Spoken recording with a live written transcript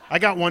I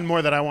got one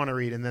more that I want to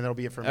read, and then that'll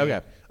be it for me. Okay.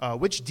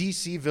 Which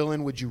DC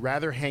villain would you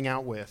rather hang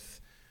out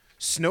with?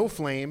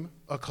 Snowflame,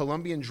 a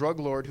Colombian drug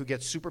lord who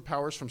gets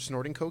superpowers from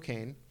snorting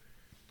cocaine,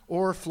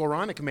 or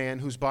Floronic Man,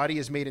 whose body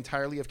is made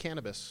entirely of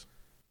cannabis?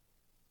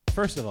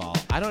 First of all,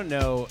 I don't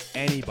know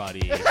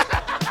anybody.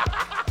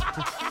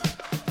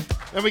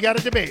 Then we got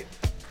a debate.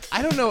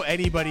 I don't know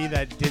anybody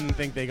that didn't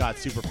think they got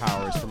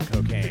superpowers from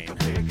cocaine.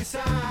 Pick a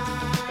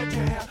side,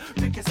 yeah.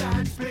 Pick a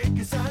side, just pick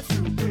a side,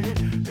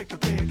 stupid. Pick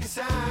a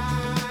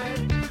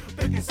side.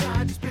 Pick a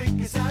side, just pick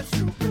a side,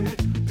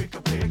 stupid. Pick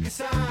a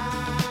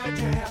side,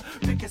 yeah.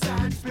 Pick a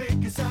side, just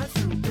pick a side,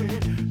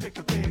 stupid. Pick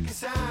a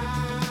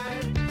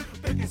side.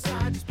 Pick a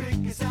side, just pick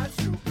a side,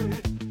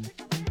 stupid.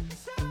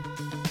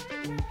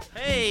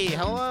 Hey,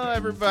 hello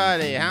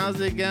everybody.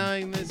 How's it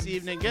going this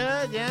evening?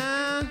 Good,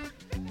 yeah?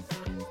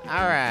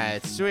 All right,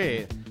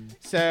 sweet.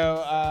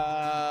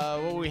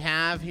 So what we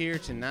have here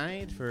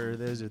tonight, for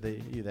those of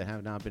you that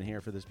have not been here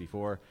for this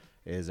before,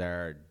 is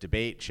our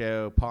debate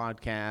show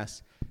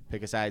podcast,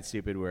 Pick a Side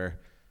Stupid, where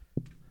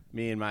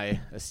me and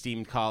my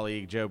esteemed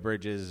colleague, Joe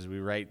Bridges, we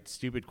write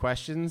stupid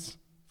questions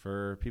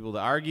for people to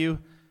argue,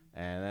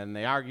 and then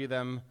they argue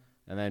them,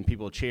 and then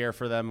people cheer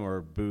for them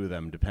or boo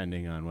them,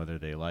 depending on whether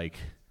they like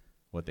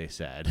what they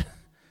said.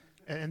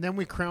 And then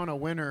we crown a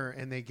winner,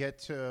 and they get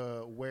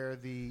to wear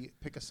the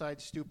Pick a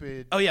Side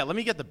Stupid Oh, yeah, let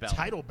me get the belt.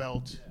 title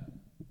belt.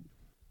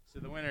 So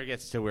the winner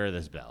gets to wear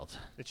this belt.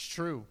 It's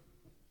true.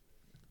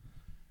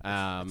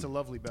 It's a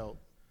lovely belt.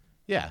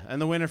 Yeah, and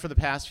the winner for the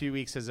past few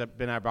weeks has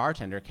been our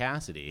bartender,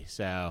 Cassidy.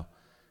 So,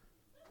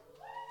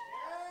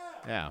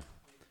 yeah,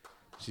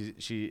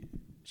 she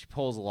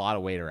pulls a lot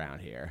of weight around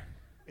here.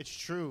 It's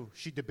true.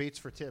 She debates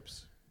for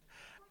tips.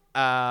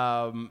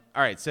 All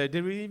right, so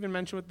did we even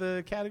mention what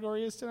the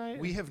category is tonight?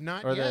 We have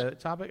not or yet. the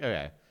topic?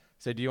 Okay.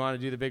 So do you want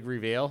to do the big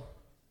reveal?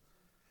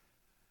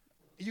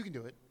 You can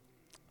do it.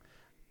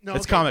 No,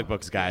 It's okay. comic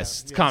books, guys.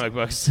 Yeah, it's yeah, comic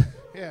books.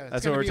 Yeah,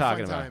 That's gonna what we're be a fun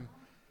talking about. time.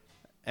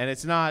 And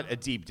it's not a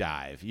deep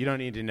dive. You don't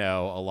need to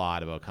know a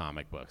lot about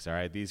comic books, all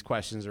right? These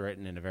questions are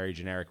written in a very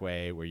generic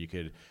way where you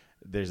could,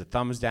 there's a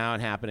thumbs down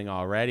happening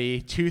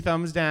already, 2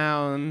 thumbs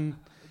down.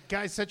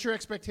 Guys, set your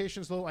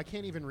expectations low. I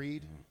can't even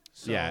read.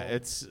 So Yeah,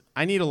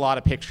 I need a lot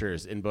of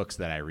pictures in books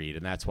that I read,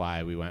 and that's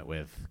why we went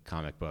with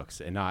comic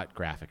books and not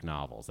graphic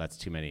novels. That's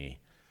too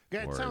many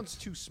Yeah, it words. sounds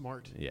too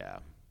smart. Yeah.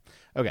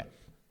 Okay.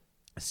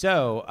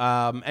 So,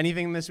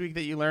 anything this week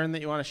that you learned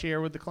that you want to share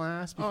with the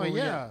class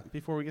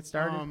before we get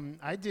started?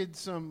 I did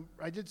some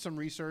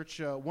research.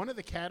 One of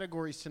the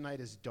categories tonight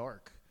is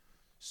dark,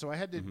 so I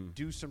had to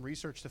do some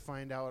research to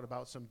find out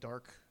about some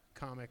dark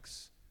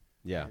comics.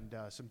 Yeah. And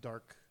some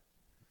dark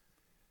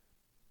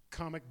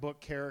comic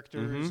book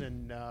characters,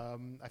 and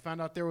I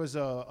found out there was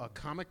a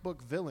comic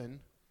book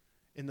villain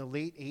in the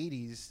late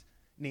 '80s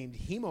named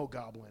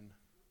Hemogoblin,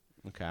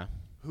 Okay.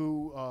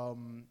 who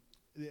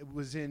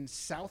was in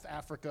South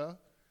Africa.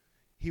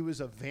 He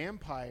was a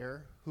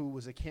vampire who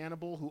was a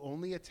cannibal who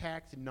only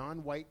attacked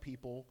non-white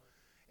people,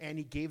 and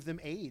he gave them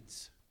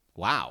AIDS.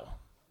 Wow.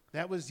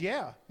 That was,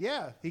 yeah.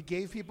 He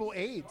gave people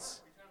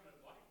AIDS.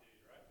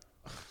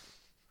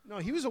 No,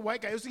 he was a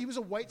white guy. He was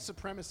a white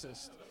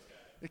supremacist.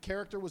 The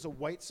character was a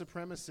white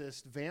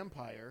supremacist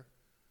vampire.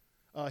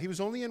 He was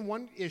only in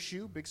one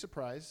issue, big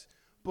surprise.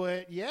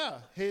 But, yeah,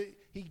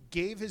 he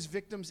gave his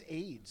victims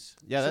AIDS.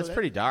 Yeah, that's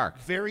pretty dark.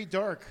 Very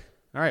dark.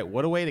 All right,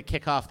 what a way to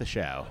kick off the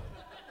show.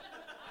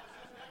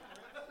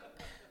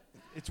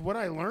 It's what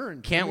I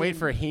learned. Can't wait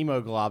for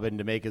Hemoglobin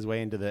to make his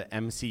way into the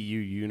MCU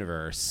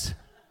universe.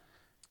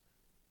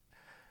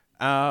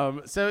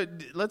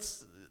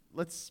 Let's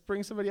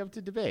bring somebody up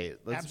to debate.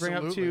 Let's bring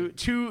up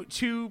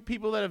two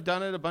people that have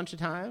done it a bunch of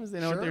times.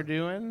 They know what they're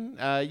doing.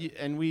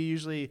 And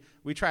we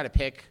try to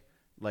pick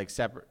like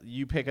separate.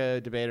 You pick a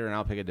debater and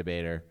I'll pick a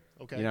debater.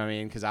 Okay. You know what I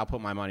mean? Because I'll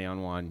put my money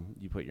on one.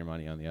 You put your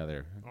money on the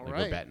other. All like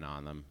right. We're betting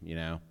on them. You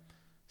know.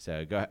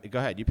 So go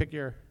ahead. You pick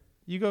your.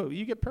 You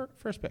get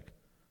first pick.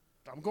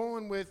 I'm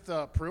going with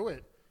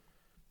Pruitt.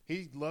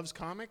 He loves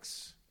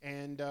comics,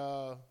 and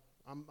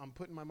I'm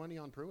putting my money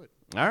on Pruitt.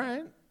 All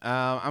right.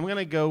 I'm going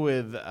to go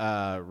with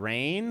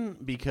Rain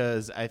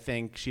because I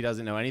think she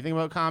doesn't know anything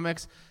about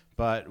comics,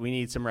 but we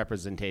need some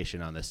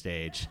representation on the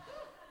stage.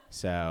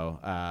 So,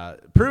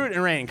 Pruitt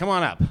and Rain, come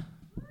on up.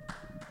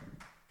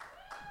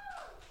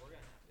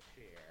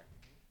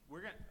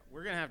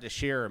 We're going to have to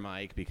share a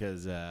mic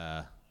because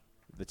the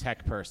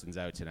tech person's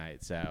out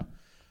tonight. So,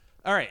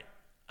 all right.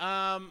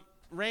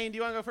 Rain, do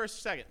you want to go first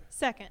or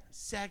second?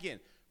 Second.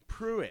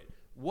 Pruitt,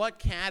 what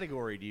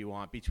category do you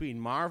want between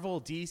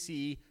Marvel,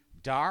 DC,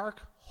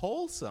 dark,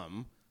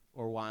 wholesome,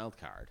 or wild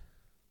card?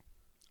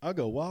 I'll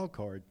go wild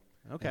card.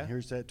 Okay. And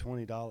here's that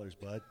 $20,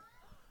 bud.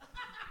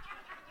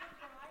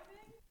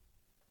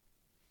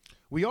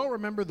 We all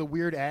remember the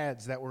weird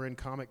ads that were in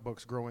comic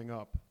books growing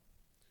up.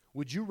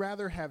 Would you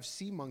rather have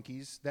sea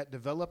monkeys that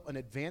develop an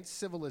advanced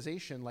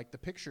civilization like the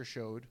picture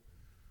showed,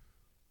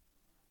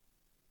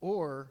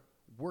 or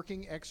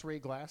working X-ray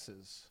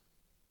glasses?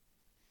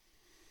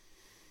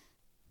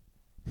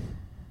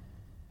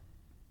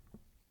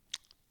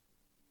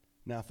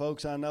 Now,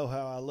 folks, I know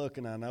how I look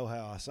and I know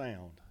how I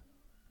sound,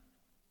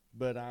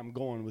 but I'm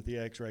going with the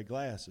X-ray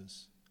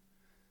glasses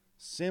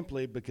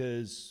simply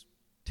because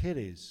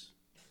titties.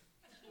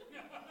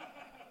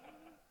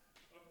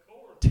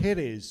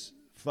 Titties,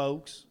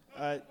 folks.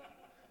 I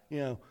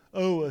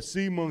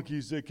sea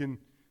monkeys that can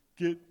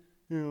get,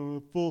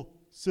 a full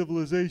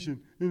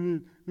civilization,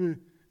 and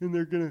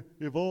they're gonna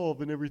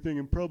evolve and everything,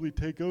 and probably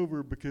take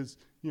over because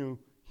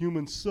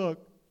humans suck.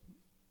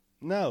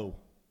 No,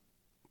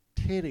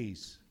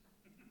 titties.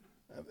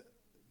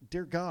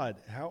 Dear God,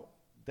 how?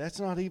 That's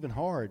not even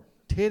hard.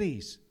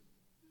 Titties.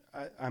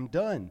 I'm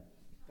done.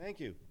 Thank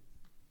you.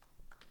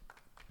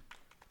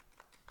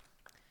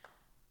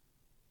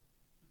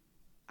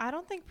 I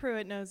don't think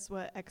Pruitt knows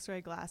what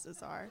X-ray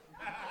glasses are.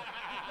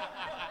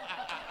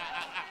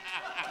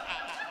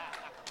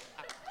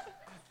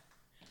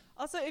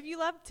 Also, if you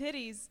love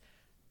titties,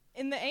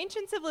 in the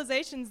ancient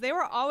civilizations, they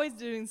were always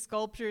doing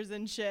sculptures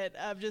and shit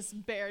of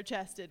just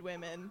bare-chested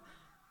women.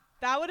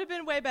 That would have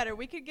been way better.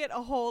 We could get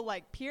a whole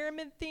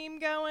pyramid theme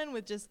going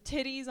with just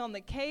titties on the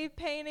cave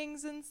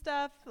paintings and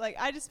stuff.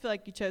 I just feel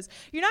like you chose.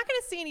 You're not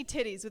going to see any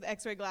titties with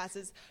X-ray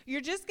glasses.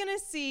 You're just going to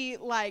see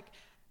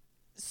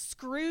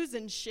screws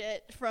and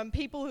shit from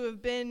people who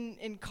have been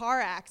in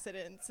car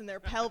accidents in their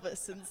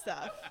pelvis and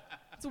stuff.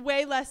 It's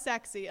way less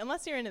sexy,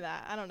 unless you're into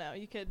that. I don't know.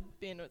 You could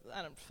be into it.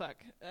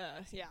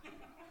 Yeah.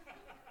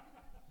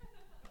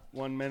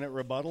 1 minute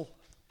rebuttal.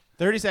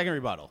 30-second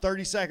rebuttal.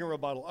 30-second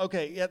rebuttal.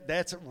 Okay, yeah,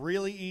 that's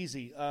really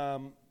easy.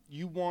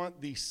 You want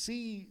the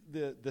sea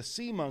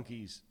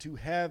monkeys to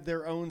have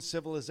their own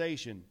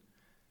civilization.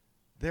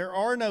 There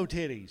are no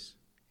titties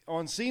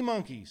on sea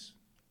monkeys.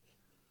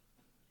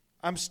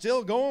 I'm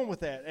still going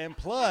with that. And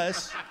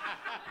plus,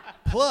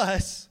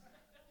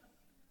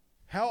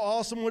 how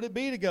awesome would it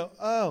be to go,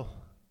 oh,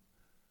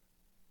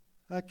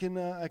 I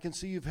can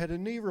see you've had a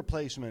knee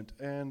replacement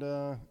and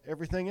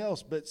everything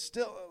else, but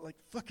still,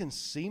 fucking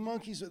sea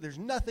monkeys. There's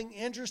nothing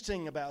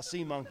interesting about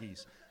sea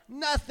monkeys.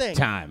 Nothing.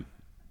 Time.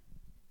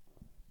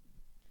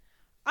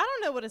 I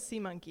don't know what a sea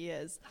monkey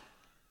is,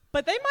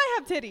 but they might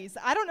have titties.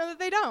 I don't know that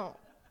they don't.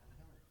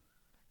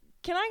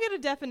 Can I get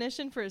a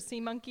definition for a sea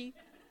monkey?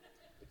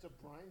 It's a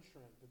brine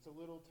shrimp. It's a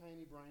little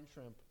tiny brine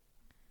shrimp.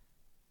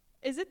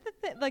 Is it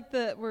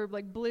we're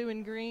blue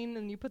and green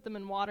and you put them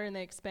in water and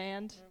they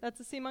expand? That's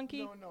a sea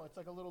monkey? No, it's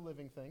like a little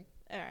living thing.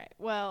 All right,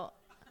 well,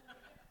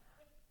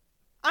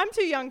 I'm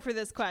too young for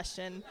this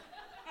question.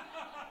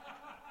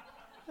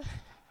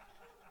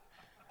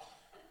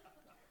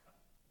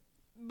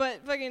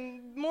 But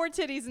fucking more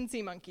titties and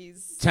sea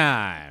monkeys.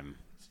 Time.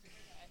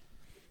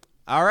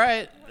 All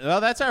right.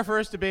 Well, that's our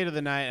first debate of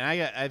the night,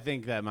 and I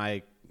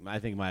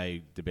think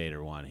my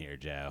debater won here,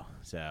 Joe.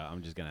 So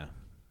I'm just gonna.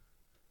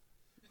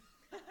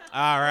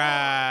 All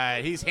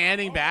right. He's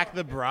handing back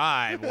the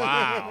bribe.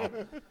 Wow.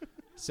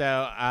 So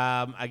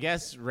I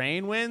guess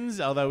Rain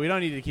wins, although we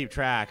don't need to keep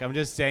track. I'm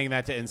just saying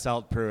that to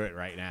insult Pruitt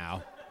right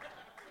now.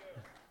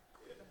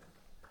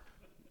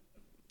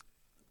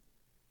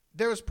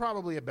 There was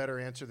probably a better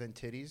answer than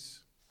titties.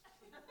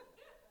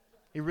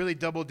 He really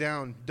doubled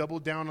down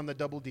on the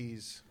double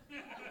Ds.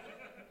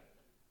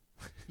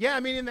 Yeah, I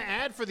mean, in the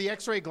ad for the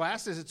X-ray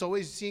glasses, it's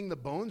always seeing the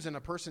bones in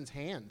a person's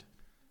hand.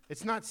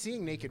 It's not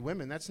seeing naked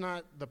women. That's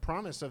not the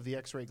promise of the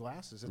X-ray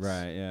glasses. It's,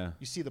 right, yeah.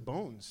 You see the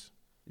bones.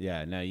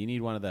 Yeah, no, you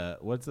need one of the,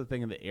 what's the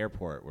thing in the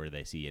airport where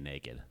they see you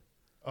naked?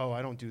 Oh,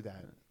 I don't do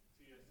that.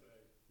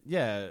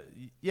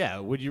 Yeah.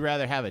 Would you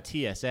rather have a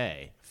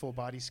TSA? Full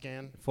body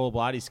scan? Full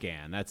body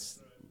scan.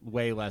 That's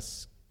way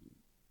less,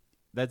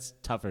 that's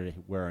tougher to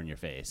wear on your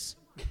face,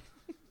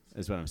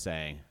 is what I'm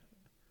saying.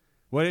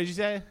 What did you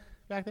say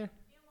back there?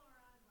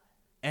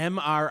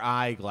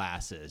 MRI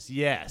glasses,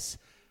 yes.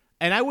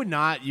 And I would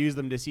not use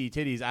them to see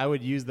titties. I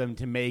would use them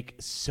to make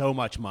so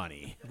much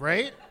money.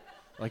 Right?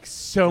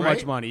 So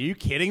much money. Are you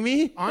kidding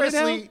me? Honestly,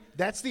 right now?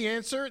 that's the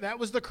answer. That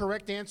was the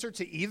correct answer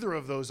to either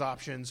of those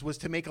options, was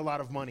to make a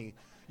lot of money.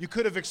 You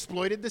could have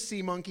exploited the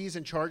sea monkeys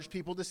and charged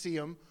people to see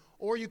them,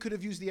 or you could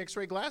have used the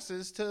X-ray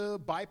glasses to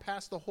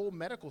bypass the whole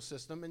medical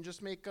system and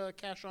just make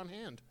cash on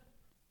hand.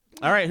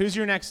 All right, who's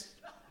your next?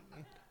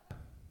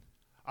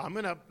 I'm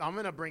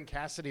gonna bring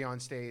Cassidy on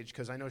stage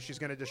because I know she's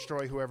gonna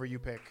destroy whoever you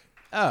pick.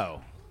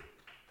 Oh.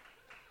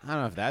 I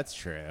don't know if that's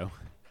true.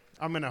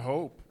 I'm gonna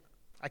hope.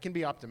 I can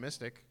be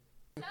optimistic.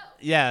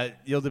 Yeah,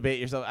 you'll debate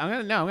yourself. I'm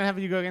gonna have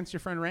you go against your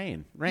friend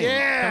Rain. Rain,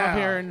 yeah! Come up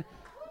here, and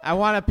I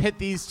want to pit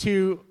these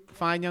two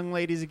fine young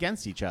ladies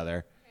against each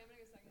other. Okay,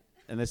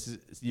 I'm gonna go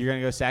second. And you're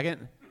gonna go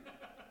second?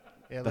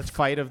 Yeah, the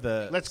fight of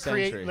the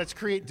century. Let's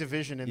create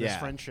division in this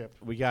friendship.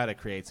 We got to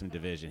create some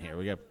division here.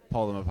 We got to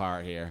pull them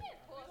apart here.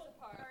 We will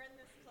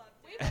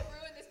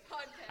ruin this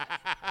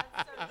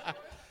podcast.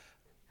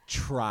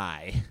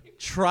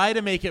 Try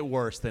to make it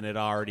worse than it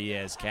already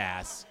is,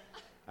 Cass.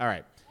 All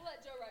right. We'll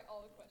let Joe write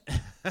all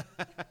the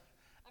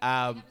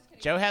questions.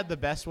 Joe had the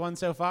best one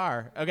so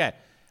far. Okay.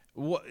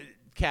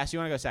 Cass, you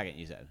want to go second,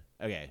 you said.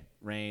 Okay.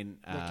 Rain.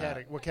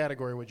 What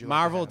category would you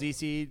Marvel, like to have?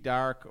 DC,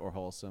 dark, or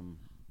wholesome,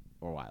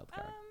 or wild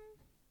card?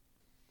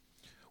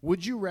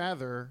 Would you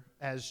rather,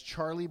 as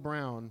Charlie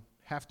Brown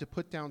have to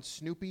put down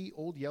Snoopy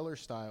Old Yeller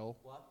style?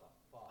 What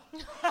the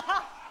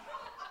fuck?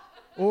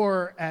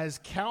 Or as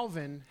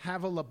Calvin,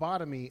 have a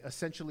lobotomy,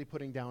 essentially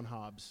putting down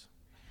Hobbes?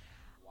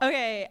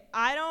 Okay,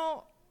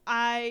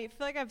 I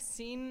feel like I've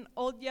seen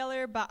Old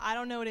Yeller, but I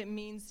don't know what it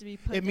means to be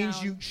put down. It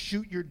means you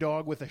shoot your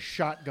dog with a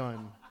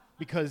shotgun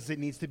because it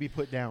needs to be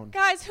put down.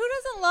 Guys, who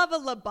doesn't love a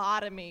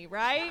lobotomy,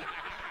 right?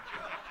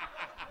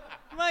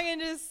 I can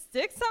just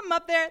stick something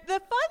up there. The fun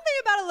thing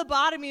about a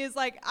lobotomy is,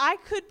 like, I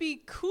could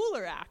be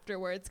cooler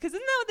afterwards. Because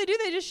isn't that what they do?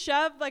 They just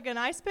shove, like, an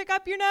ice pick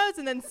up your nose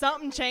and then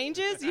something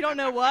changes. You don't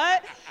know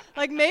what.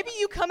 Like, maybe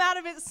you come out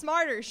of it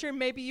smarter. Sure,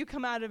 maybe you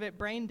come out of it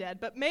brain dead.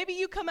 But maybe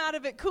you come out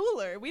of it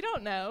cooler. We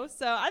don't know.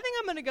 So I think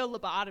I'm going to go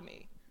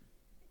lobotomy.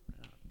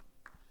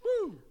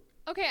 Woo.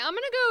 Okay, I'm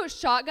going to go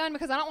shotgun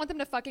because I don't want them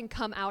to fucking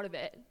come out of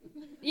it.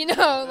 You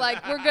know,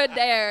 like, we're good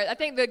there. I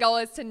think the goal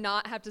is to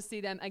not have to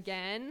see them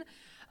again.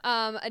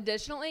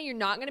 Additionally, you're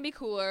not going to be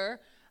cooler.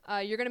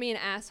 You're going to be an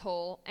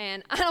asshole.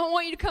 And I don't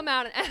want you to come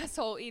out an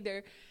asshole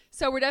either.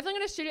 So we're definitely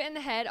going to shoot it in the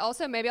head.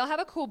 Also, maybe I'll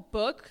have a cool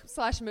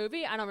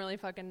book/movie. I don't really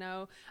fucking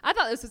know. I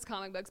thought this was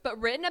comic books. But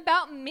written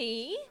about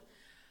me,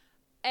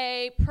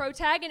 a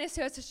protagonist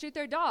who has to shoot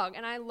their dog.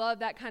 And I love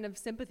that kind of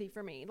sympathy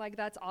for me. Like,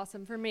 that's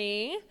awesome for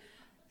me.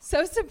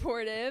 So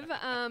supportive.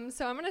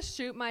 So I'm going to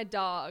shoot my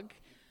dog.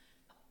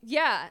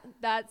 Yeah,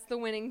 that's the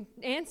winning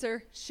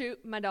answer.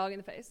 Shoot my dog in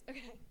the face.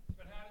 Okay.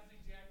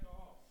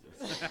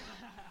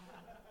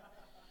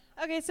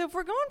 Okay, so if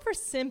we're going for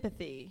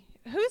sympathy,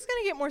 who's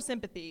going to get more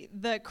sympathy?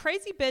 The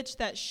crazy bitch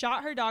that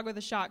shot her dog with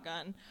a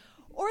shotgun,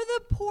 or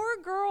the poor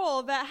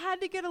girl that had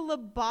to get a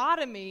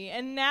lobotomy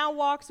and now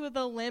walks with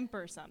a limp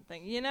or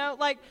something? You know,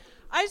 like,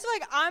 I just feel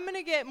like I'm going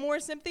to get more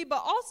sympathy,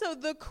 but also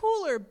the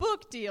cooler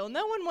book deal.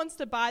 No one wants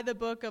to buy the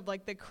book of,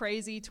 like, the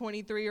crazy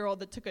 23-year-old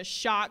that took a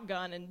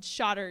shotgun and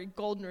shot her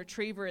golden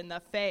retriever in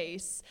the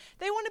face.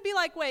 They want to be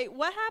like, wait,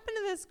 what happened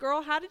to this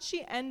girl? How did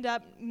she end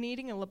up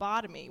needing a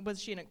lobotomy? Was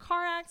she in a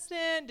car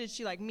accident? Did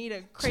she, like, meet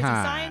a crazy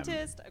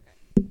scientist?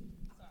 Okay.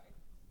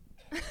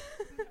 Sorry.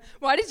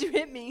 Why did you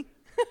hit me?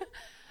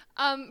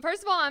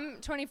 First of all, I'm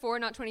 24,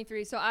 not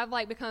 23, so I've,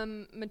 like,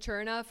 become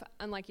mature enough,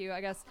 unlike you, I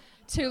guess,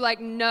 to,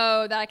 like,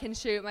 know that I can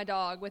shoot my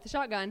dog with a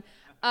shotgun.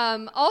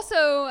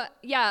 Also,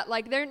 yeah,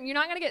 like, you're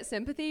not going to get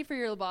sympathy for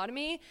your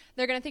lobotomy.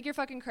 They're going to think you're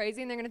fucking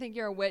crazy, and they're going to think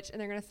you're a witch, and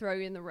they're going to throw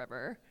you in the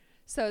river.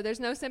 So there's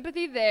no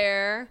sympathy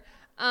there.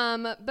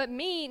 But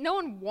me, no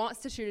one wants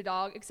to shoot a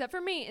dog except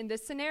for me in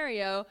this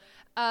scenario.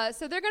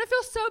 So they're going to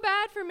feel so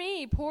bad for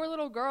me, poor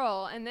little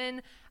girl, and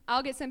then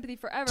I'll get sympathy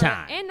forever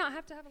and not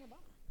have to have a lobotomy.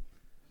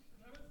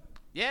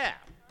 Yeah.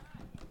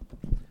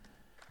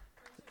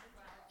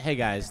 Hey,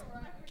 guys.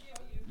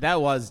 That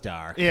was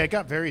dark. Yeah, it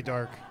got very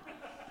dark.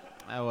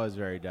 That was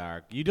very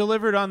dark. You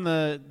delivered on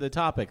the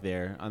topic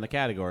there, on the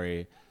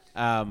category.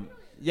 Yeah,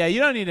 you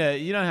don't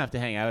have to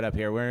hang out up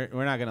here.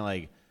 We're not going to,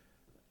 like,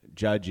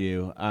 judge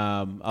you.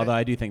 Although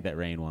I do think that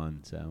Rain won,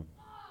 so.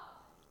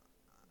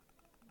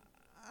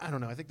 I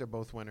don't know. I think they're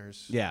both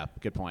winners. Yeah,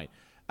 good point.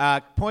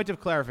 Point of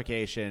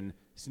clarification,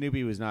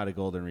 Snoopy was not a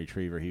golden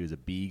retriever. He was a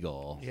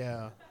beagle.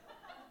 Yeah.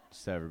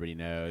 So everybody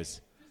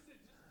knows.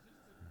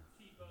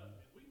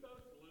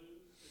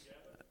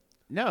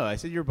 No, I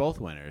said you're both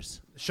winners.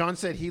 Sean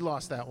said he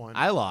lost that one.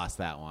 I lost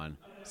that one.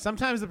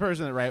 Sometimes the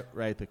person that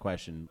write the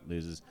question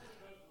loses.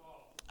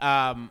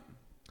 Yeah.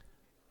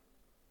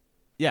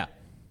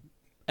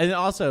 And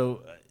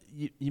also,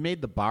 you made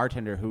the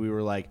bartender who we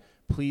were like,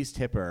 please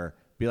tip her,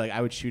 be like,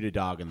 I would shoot a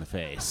dog in the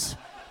face.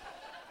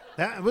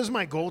 That was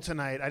my goal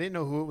tonight. I didn't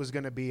know who it was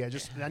going to be. I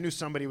knew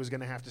somebody was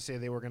going to have to say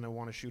they were going to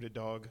want to shoot a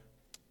dog.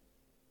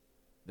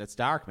 That's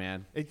dark,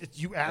 man.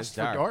 You asked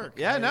for dark.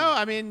 Yeah, no,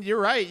 I mean, you're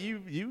right.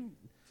 You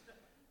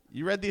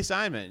read the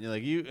assignment. You're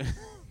like, you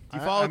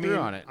followed through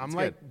on it. I'm it's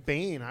like good.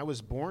 Bane. I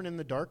was born in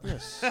the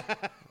darkness.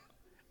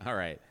 All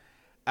right.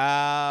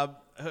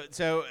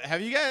 So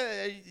have you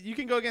guys, you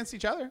can go against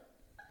each other.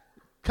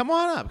 Come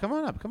on up.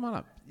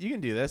 You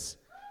can do this.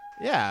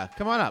 Yeah,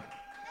 come on up.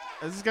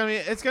 It's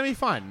gonna be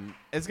fun.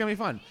 It's gonna be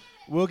fun.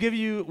 We'll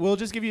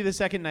just give you the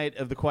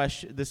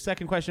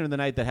second question of the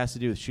night that has to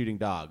do with shooting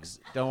dogs.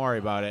 Don't worry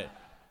about it.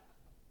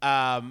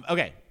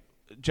 Okay.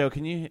 Joe,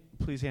 can you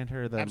please hand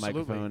her the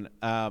Absolutely.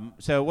 microphone?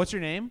 So what's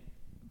your name?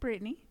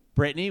 Brittany.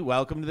 Brittany,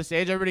 welcome to the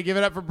stage. Everybody give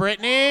it up for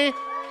Brittany.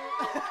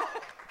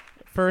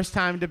 First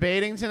time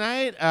debating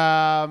tonight.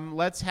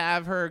 Let's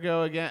have her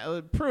go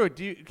again. Pruitt,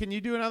 can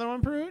you do another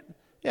one, Pruitt?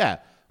 Yeah.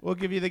 We'll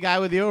give you the guy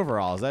with the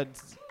overalls.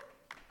 That's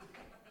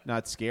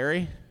not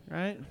scary,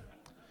 right?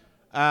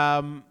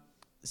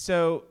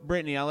 So,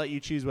 Brittany, I'll let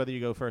you choose whether you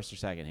go first or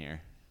second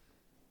here.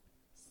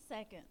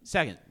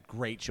 Second.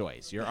 Great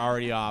choice. You're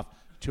already off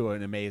to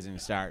an amazing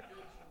start.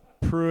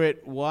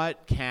 Pruitt,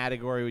 what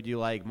category would you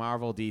like?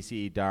 Marvel,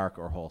 DC, dark,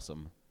 or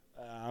wholesome?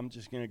 I'm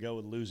just going to go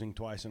with losing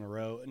twice in a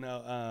row.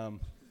 No,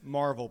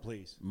 Marvel,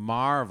 please.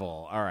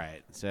 Marvel. All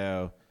right.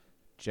 So,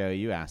 Joe,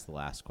 you asked the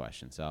last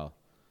question, so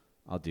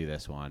I'll do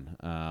this one.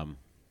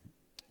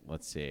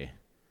 Let's see.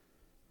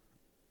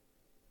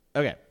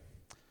 Okay.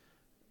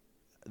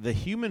 The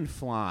human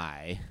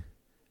fly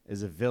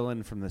is a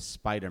villain from the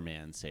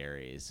Spider-Man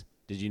series.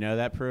 Did you know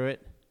that,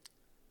 Pruitt?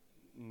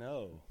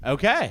 No.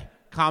 Okay.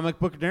 Comic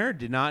book nerd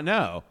did not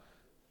know.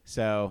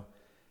 So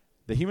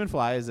the Human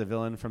Fly is a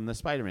villain from the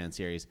Spider-Man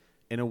series.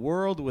 In a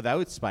world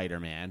without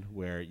Spider-Man,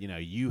 where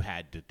you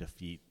had to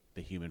defeat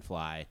the Human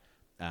Fly,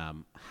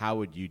 how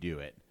would you do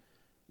it?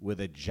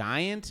 With a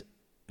giant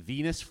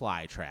Venus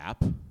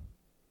flytrap,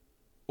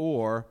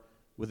 or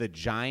with a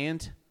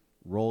giant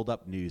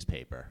rolled-up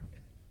newspaper?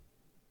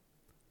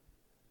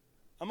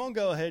 I'm gonna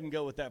go ahead and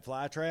go with that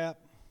fly trap.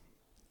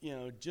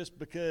 Just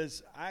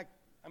because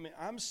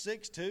I'm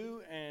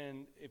 6'2",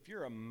 and if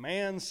you're a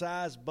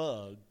man-sized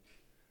bug,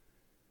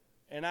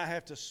 and I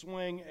have to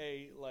swing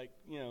a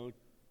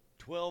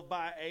 12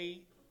 by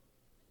 8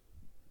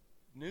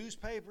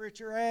 newspaper at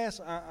your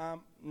ass,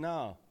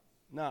 no,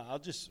 I'll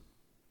just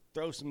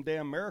throw some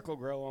damn Miracle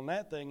Grow on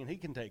that thing, and he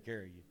can take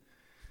care of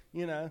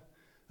you.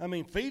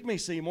 Feed me,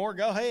 Seymour.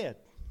 Go ahead.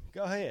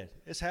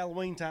 It's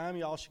Halloween time.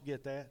 Y'all should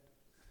get that.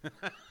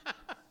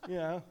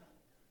 Yeah.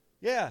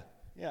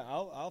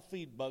 I'll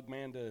feed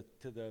Bugman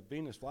to the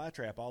Venus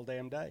flytrap all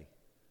damn day.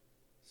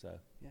 So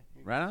yeah.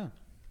 Right on.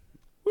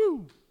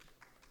 Woo!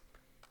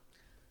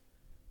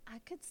 I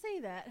could see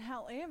that.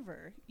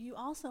 However, you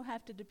also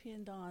have to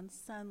depend on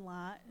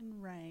sunlight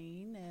and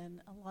rain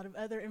and a lot of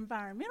other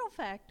environmental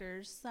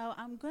factors. So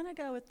I'm going to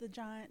go with the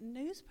giant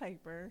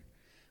newspaper,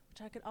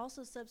 which I could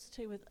also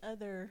substitute with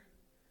other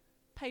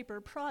paper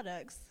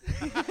products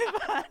if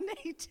I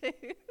need to.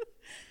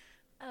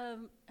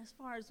 As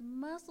far as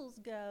muscles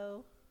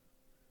go,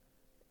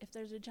 if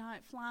there's a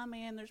giant fly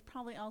man, there's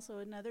probably also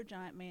another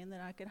giant man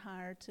that I could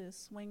hire to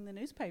swing the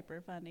newspaper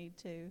if I need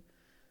to.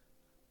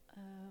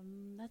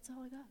 That's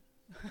all I got.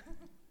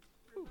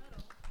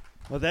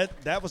 Well,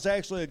 that was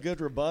actually a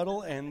good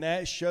rebuttal, and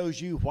that shows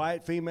you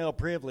white female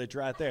privilege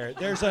right there.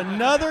 There's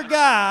another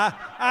guy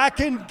I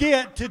can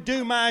get to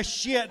do my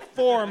shit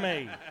for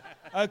me,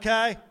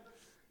 okay?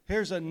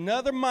 Here's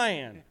another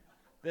man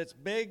that's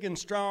big and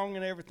strong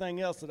and everything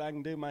else that I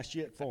can do my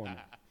shit for me.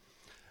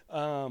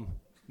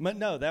 But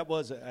no, that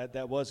was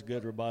a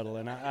good rebuttal,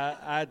 and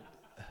I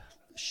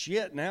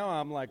shit, now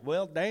I'm like,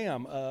 well,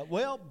 damn.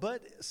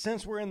 But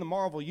since we're in the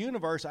Marvel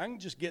Universe, I can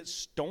just get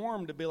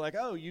Storm to be like,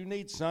 oh, you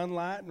need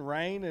sunlight and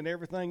rain and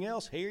everything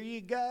else. Here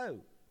you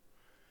go.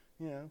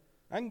 I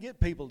can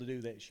get people to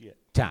do that shit.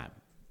 Time.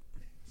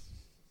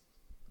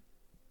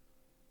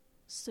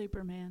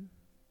 Superman.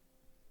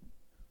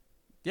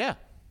 Yeah.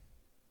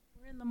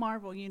 We're in the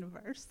Marvel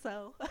Universe,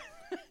 so.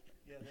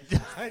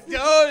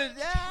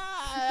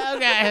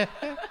 Okay.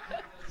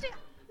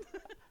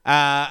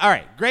 All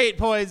right. Great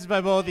points by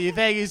both of you.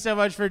 Thank you so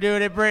much for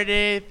doing it,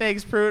 Brittany.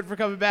 Thanks, Pruitt, for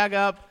coming back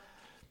up.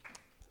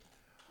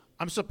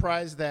 I'm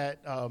surprised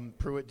that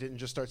Pruitt didn't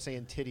just start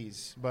saying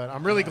titties, but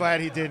I'm really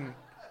glad he didn't,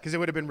 because it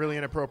would have been really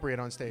inappropriate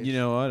on stage. You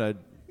know what? I'd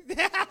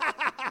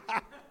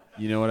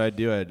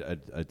do?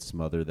 I'd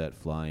smother that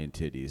fly in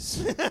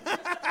titties.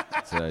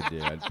 That's what I'd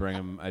do.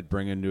 I'd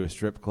bring him to a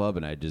strip club,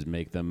 and I'd just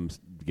make them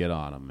get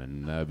on him,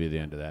 and that would be the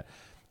end of that.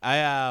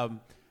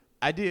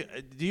 I do.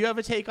 Do you have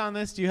a take on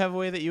this? Do you have a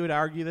way that you would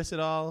argue this at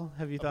all?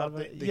 Have you thought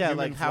about it? the Yeah,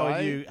 human like how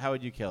fly?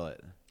 would you kill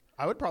it?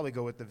 I would probably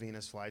go with the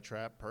Venus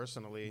flytrap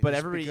personally. But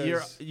just everybody,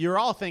 because- you're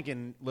all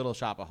thinking Little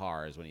Shop of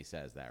Horrors when he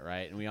says that,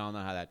 right? And we all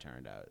know how that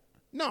turned out.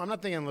 No, I'm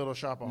not thinking Little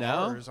Shop of No?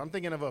 Horrors. I'm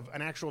thinking of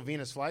an actual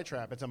Venus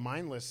flytrap. It's a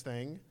mindless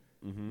thing,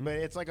 but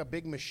it's like a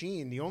big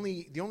machine. The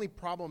only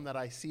problem that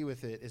I see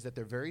with it is that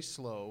they're very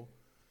slow,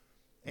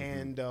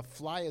 and a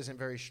fly isn't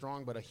very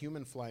strong, but a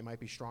human fly might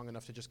be strong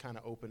enough to just kind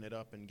of open it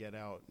up and get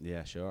out.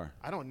 Yeah, sure.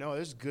 I don't know.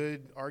 There's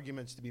good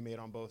arguments to be made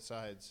on both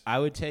sides. I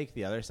would take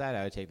the other side.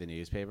 I would take the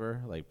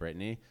newspaper, like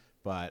Brittany,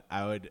 but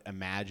I would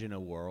imagine a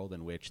world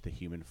in which the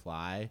human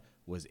fly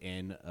was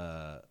in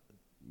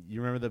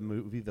you remember the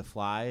movie The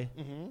Fly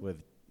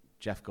with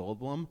Jeff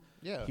Goldblum?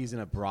 Yeah. He's in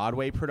a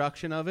Broadway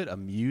production of it, a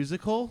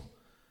musical,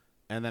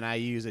 and then I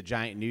use a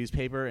giant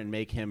newspaper and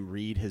make him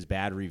read his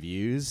bad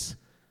reviews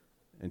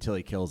until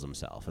he kills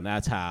himself. And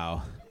that's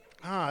how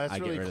That's I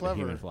get really rid of the clever,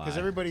 human fly. because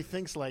everybody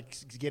thinks like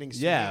getting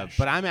smashed. Yeah,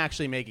 but I'm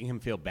actually making him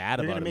feel bad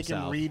You're about gonna make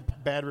himself. him read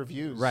bad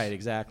reviews. Right,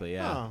 exactly,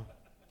 yeah.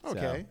 Oh,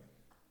 okay. So,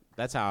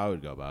 that's how I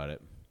would go about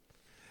it.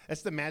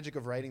 That's the magic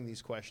of writing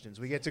these questions.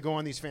 We get to go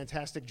on these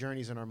fantastic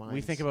journeys in our minds.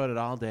 We think about it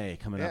all day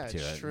coming yeah, up to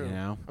it's it. true. You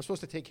know? I'm supposed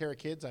to take care of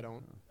kids. I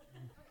don't.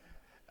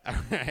 All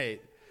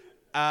right.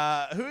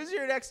 Who's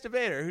your next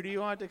debater? Who do you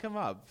want to come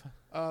up?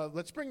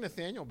 Let's bring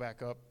Nathaniel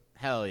back up.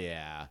 Hell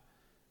yeah.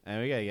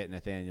 And we got to get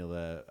Nathaniel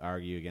to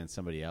argue against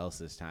somebody else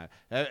this time.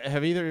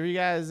 Have either of you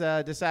guys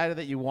decided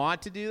that you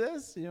want to do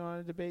this? You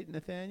want to debate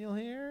Nathaniel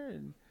here?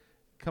 And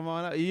come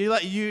on up.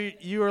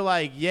 You were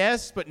like,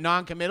 yes, but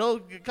non-committal?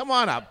 Come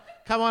on up.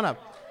 Come on up.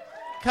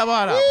 Come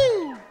on up.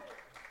 Woo!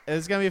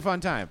 It's going to be a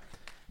fun time.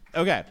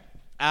 Okay.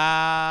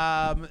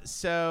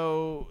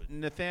 So,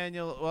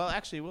 Nathaniel, well,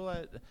 actually, we'll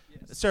let...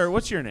 Sir,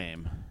 what's your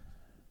name?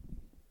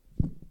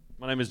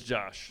 My name is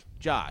Josh.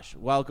 Josh,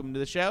 welcome to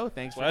the show.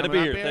 Thanks for Glad to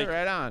coming be up here. here. Thank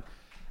Right on.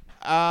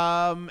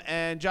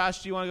 And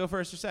Josh, do you want to go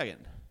first or second?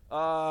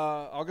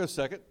 I'll go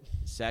second.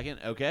 Second,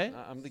 okay.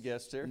 I'm the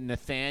guest here.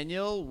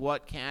 Nathaniel,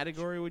 what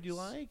category would you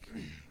like?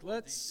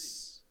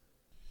 The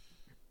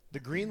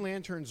Green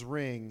Lantern's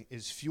ring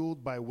is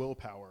fueled by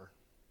willpower.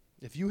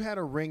 If you had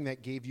a ring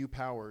that gave you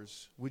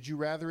powers, would you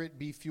rather it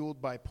be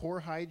fueled by poor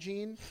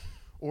hygiene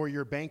or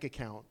your bank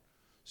account?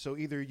 So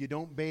either you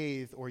don't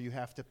bathe or you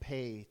have to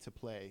pay to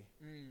play.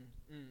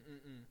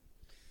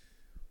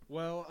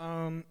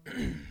 Well,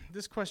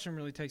 this question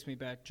really takes me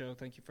back, Joe.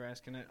 Thank you for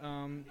asking it.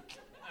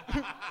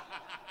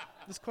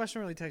 This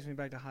question really takes me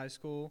back to high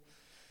school.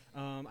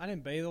 I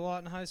didn't bathe a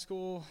lot in high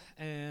school,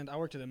 and I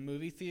worked at a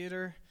movie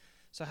theater,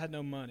 so I had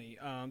no money.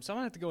 So I'm going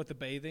to have to go with the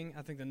bathing.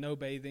 I think the no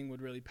bathing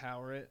would really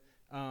power it.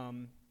 I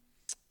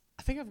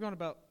think I've gone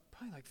about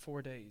probably like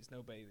 4 days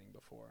no bathing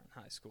before in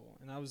high school.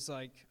 And I was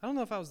like, I don't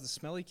know if I was the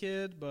smelly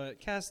kid, but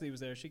Cassidy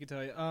was there. She could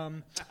tell you.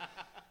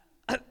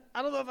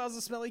 I don't know if I was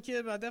a smelly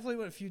kid, but I definitely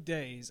went a few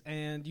days.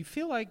 And you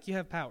feel like you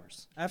have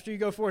powers after you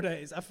go 4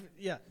 days.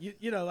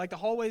 You know, like the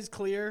hallway's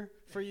clear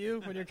for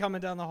you when you're coming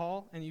down the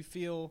hall, and you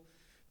feel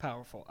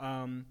powerful.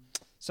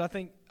 So I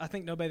think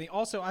no bathing.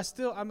 Also,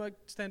 I'm a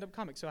stand-up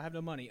comic, so I have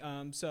no money.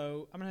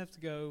 So I'm gonna have to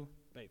go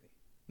bathing.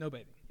 No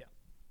bathing. Yeah.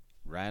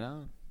 Right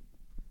on.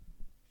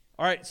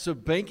 All right, so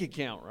bank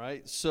account,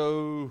 right?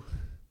 So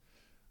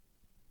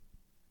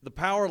the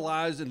power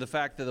lies in the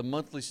fact that a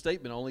monthly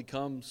statement only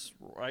comes,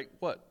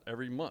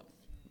 every month,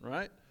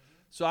 right?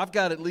 So I've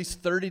got at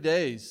least 30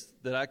 days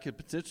that I could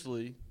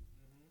potentially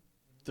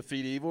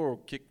defeat evil or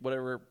kick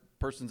whatever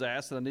person's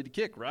ass that I need to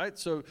kick, right?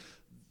 So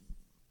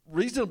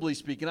reasonably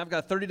speaking, I've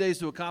got 30 days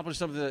to accomplish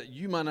something that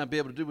you might not be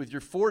able to do with your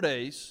 4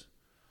 days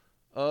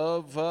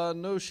of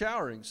no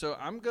showering. So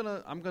I'm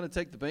gonna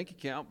take the bank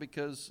account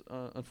because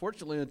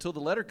unfortunately, until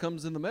the letter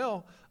comes in the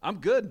mail, I'm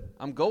good.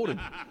 I'm golden.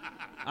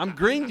 I'm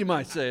green, you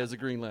might say, as a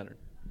Green Lantern.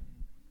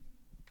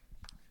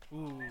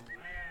 Ooh,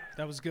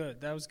 that was good.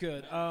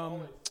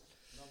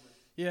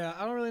 Yeah,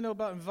 I don't really know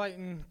about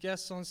inviting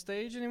guests on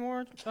stage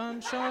anymore,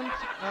 Sean.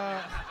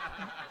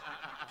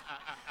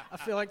 I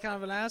feel like kind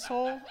of an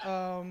asshole.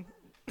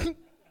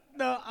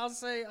 No, I'll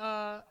say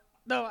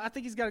no. I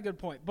think he's got a good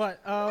point,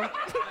 but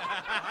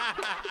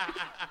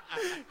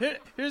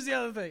here's the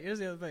other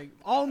thing.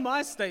 All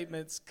my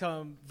statements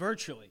come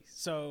virtually,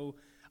 so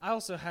I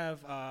also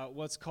have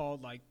what's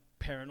called like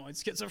paranoid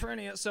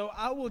schizophrenia. So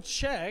I will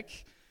check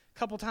a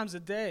couple times a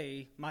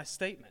day my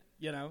statement.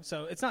 You know,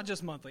 so it's not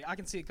just monthly. I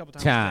can see it a couple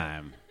times.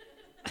 Time.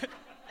 A day.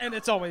 And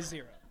it's always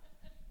zero.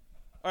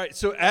 All right,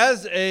 so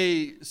as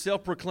a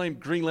self-proclaimed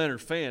Green Lantern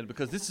fan,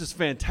 because this is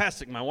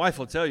fantastic, my wife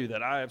will tell you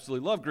that I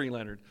absolutely love Green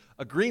Lantern.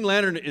 A Green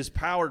Lantern is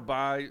powered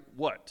by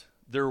what?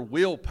 Their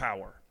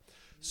willpower.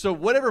 So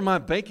whatever my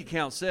bank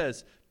account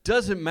says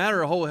doesn't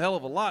matter a whole hell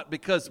of a lot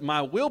because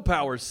my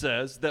willpower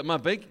says that my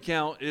bank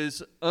account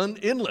is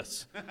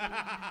endless.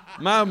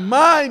 My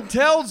mind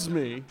tells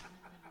me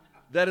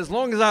that as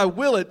long as I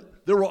will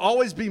it, there will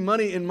always be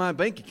money in my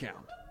bank account.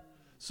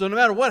 So no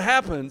matter what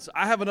happens,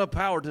 I have enough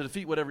power to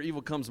defeat whatever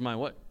evil comes my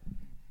way.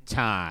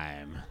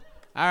 Time.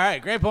 All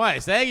right, great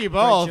points. Thank you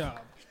both. Great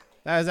job.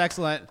 That was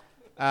excellent.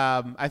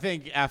 I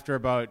think after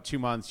about 2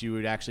 months, you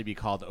would actually be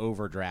called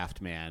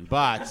Overdraft Man,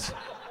 but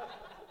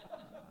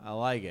I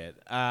like it.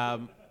 Yeah,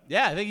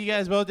 I think you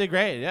guys both did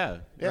great. Yeah,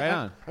 right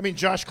on. I mean,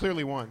 Josh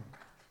clearly won.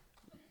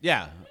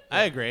 Yeah,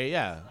 I agree.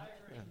 Yeah.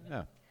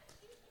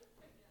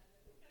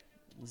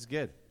 It's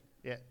good.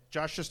 Yeah,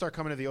 Josh should start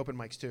coming to the open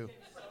mics too.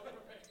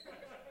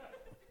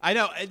 I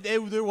know.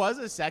 There was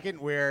a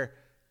second where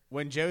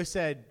when Joe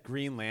said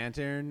Green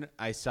Lantern,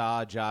 I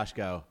saw Josh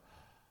go.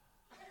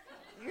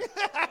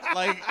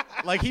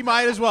 like he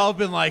might as well have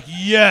been like,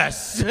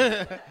 yes.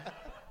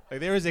 Like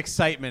there was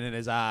excitement in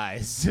his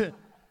eyes. It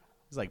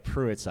was like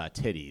Pruitt saw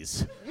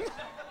titties.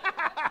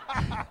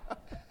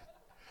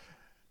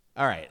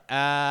 All right.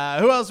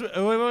 Who else?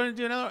 We want to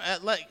do another?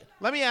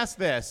 Let me ask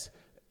this.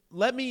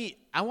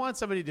 I want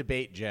somebody to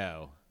debate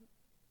Joe.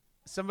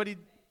 Somebody.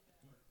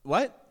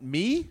 What?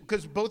 Me?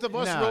 Because both of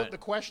us No. wrote the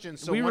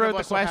questions, so We one wrote of the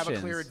us will have a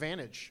questions. clear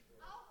advantage.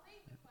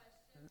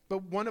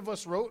 But one of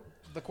us wrote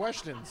the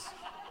questions.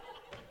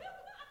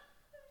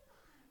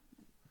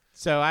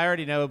 So I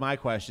already know my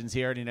questions.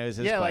 He already knows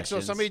his Yeah, like questions. so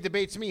if somebody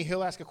debates me,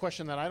 he'll ask a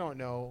question that I don't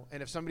know,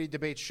 and if somebody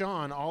debates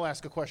Sean, I'll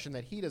ask a question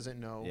that he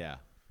doesn't know. Yeah.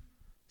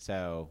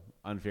 So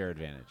unfair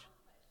advantage.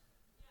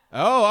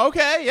 Oh,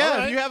 okay. Yeah. All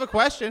right. If you have a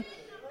question.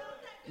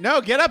 No,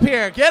 get up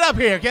here. Get up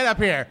here. Get up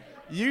here.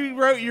 You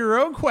wrote your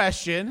own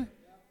question.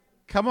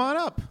 Come on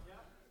up.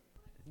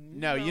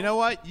 No, you know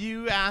what?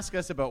 You ask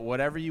us about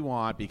whatever you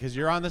want because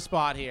you're on the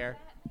spot here.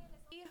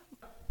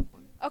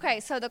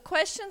 Okay, so the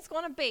question's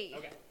going to be,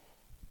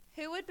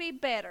 who would be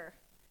better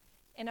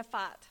in a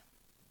fight,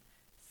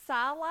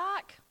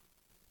 Psylocke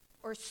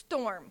or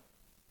Storm?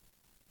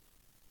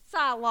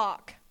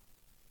 Psylocke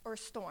or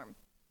Storm?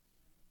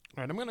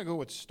 All right, I'm going to go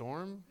with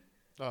Storm.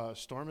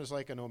 Storm is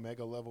like an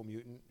Omega level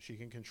mutant. She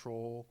can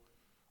control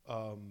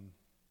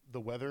the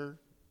weather,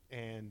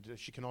 and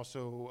she can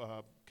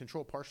also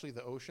control partially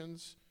the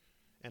oceans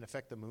and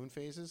affect the moon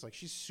phases. Like,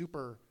 she's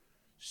super,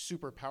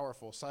 super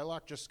powerful.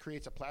 Psylocke just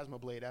creates a plasma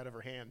blade out of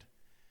her hand.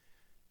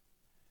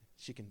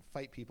 she can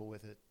fight people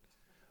with it.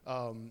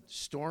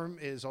 Storm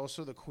is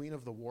also the queen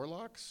of the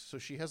warlocks, so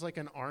she has like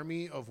an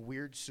army of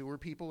weird sewer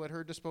people at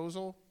her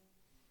disposal.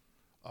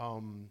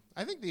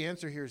 I think the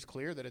answer here is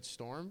clear that it's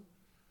Storm.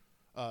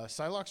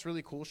 Psylocke's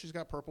really cool. She's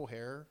got purple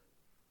hair.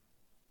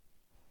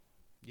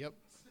 Yep.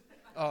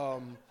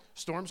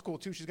 Storm's cool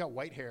too. She's got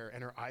white hair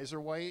and her eyes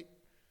are white,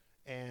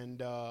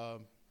 and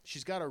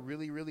she's got a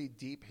really, really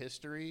deep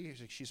history.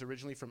 She's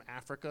originally from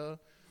Africa,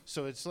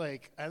 so it's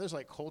like there's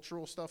like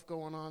cultural stuff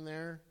going on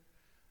there.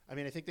 I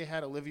mean, I think they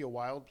had Olivia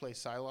Wilde play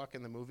Psylocke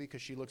in the movie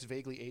because she looks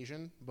vaguely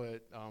Asian,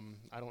 but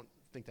I don't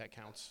think that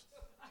counts.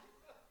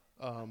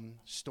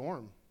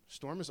 Storm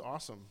is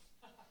awesome,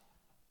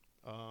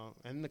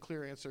 and the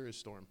clear answer is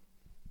Storm.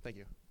 Thank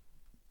you.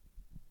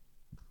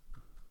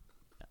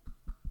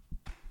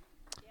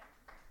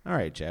 All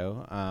right,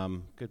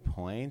 Joe. Good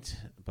point.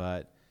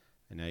 But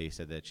I know you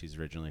said that she's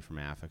originally from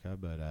Africa,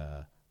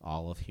 but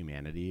all of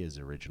humanity is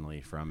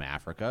originally from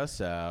Africa,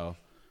 so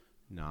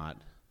not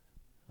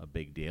a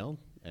big deal.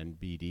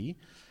 NBD.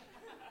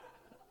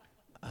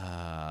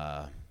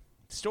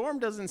 Storm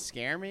doesn't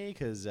scare me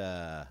because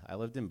I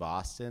lived in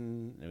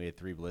Boston and we had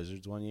 3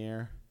 blizzards one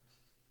year.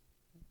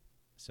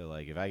 So,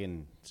 like, if I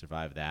can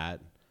survive that,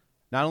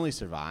 not only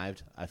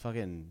survived, I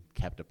fucking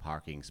kept a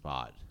parking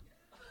spot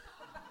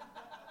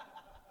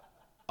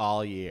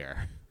all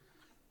year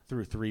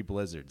through 3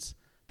 blizzards.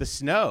 The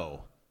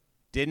snow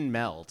didn't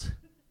melt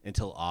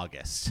until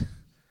August.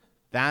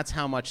 That's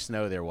how much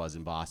snow there was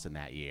in Boston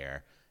that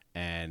year.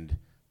 And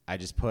I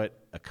just put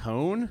a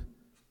cone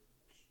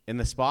in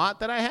the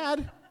spot that I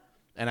had,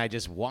 and I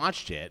just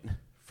watched it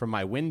from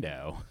my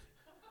window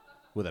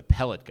with a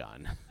pellet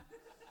gun.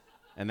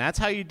 And that's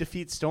how you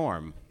defeat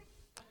Storm.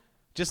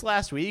 Just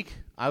last week,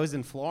 I was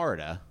in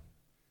Florida,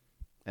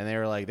 and they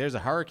were like, there's a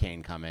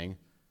hurricane coming.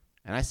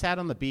 And I sat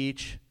on the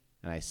beach,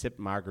 and I sipped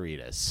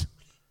margaritas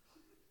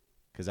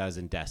because I was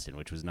in Destin,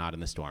 which was not in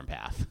the storm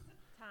path.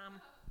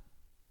 Tom.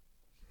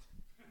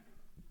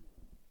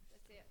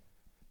 That's it.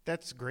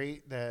 That's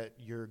great that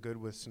you're good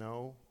with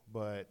snow,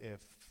 but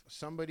if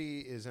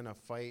somebody is in a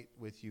fight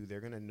with you, they're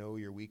going to know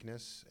your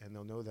weakness, and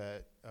they'll know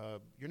that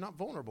you're not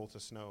vulnerable to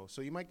snow.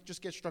 So you might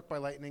just get struck by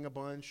lightning a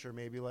bunch, or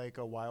maybe like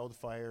a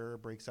wildfire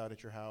breaks out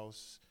at your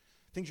house.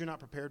 Things you're not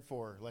prepared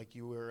for, like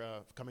you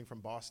were coming from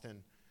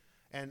Boston.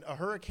 And a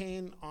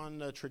hurricane on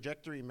the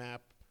trajectory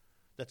map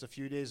that's a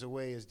few days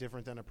away is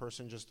different than a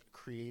person just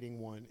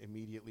creating one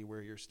immediately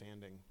where you're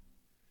standing.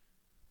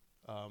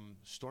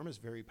 Storm is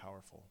very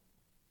powerful.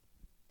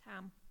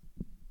 Tom.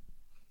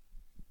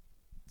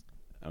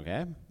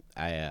 Okay.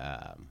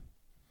 I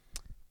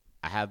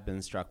have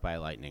been struck by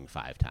lightning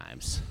 5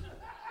 times.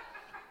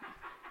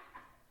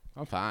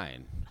 I'm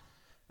fine.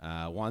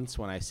 Once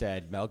when I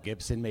said Mel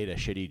Gibson made a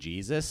shitty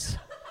Jesus.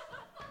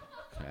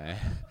 Okay.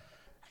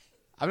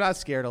 I'm not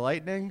scared of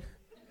lightning.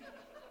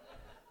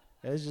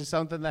 It's just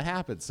something that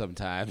happens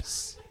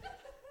sometimes.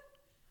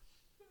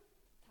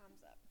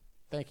 Time's up.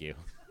 Thank you.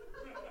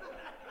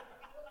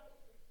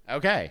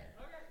 Okay.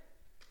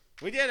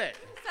 We did it.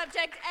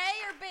 Subject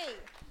A or B?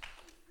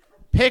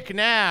 Pick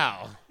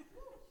now.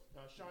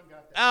 Sean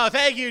got that. Oh,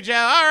 thank you, Joe.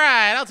 All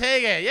right, I'll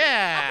take it.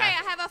 Yeah. Okay,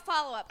 I have a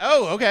follow-up.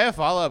 Oh, okay. A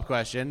follow-up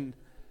question.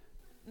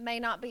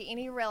 May not be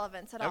any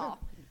relevance at all.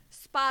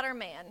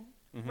 Spider-Man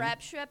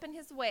wraps you up in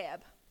his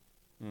web.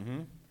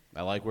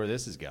 I like where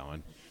this is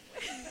going.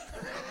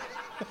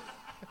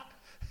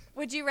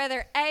 Would you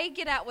rather A,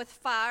 get out with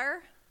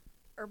fire,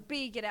 or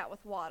B, get out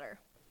with water?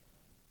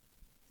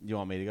 You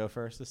want me to go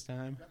first this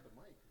time?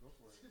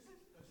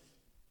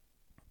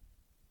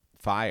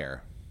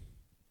 Fire.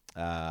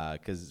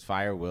 Because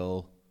fire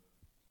will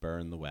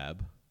burn the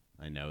web.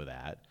 I know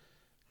that.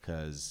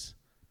 Because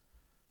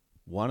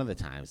one of the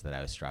times that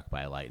I was struck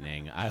by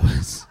lightning, I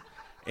was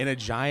in a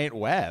giant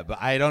web.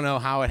 I don't know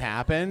how it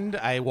happened.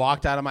 I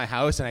walked out of my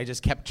house and I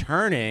just kept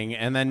turning.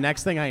 And then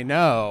next thing I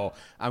know,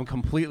 I'm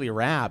completely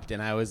wrapped.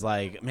 And I was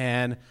like,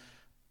 man,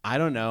 I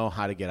don't know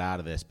how to get out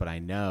of this, but I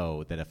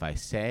know that if I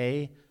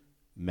say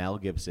Mel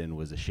Gibson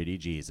was a shitty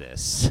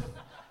Jesus,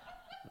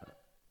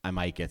 I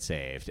might get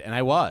saved. And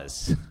I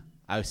was.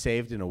 I was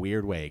saved in a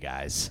weird way,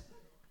 guys.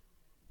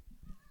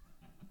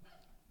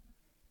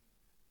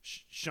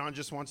 Sean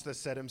just wants to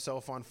set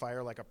himself on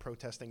fire like a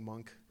protesting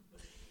monk.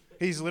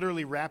 He's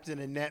literally wrapped in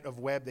a net of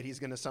web that he's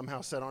going to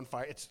somehow set on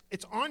fire.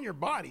 It's on your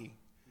body.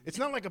 It's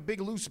not like a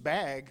big loose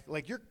bag.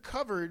 Like, you're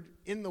covered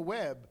in the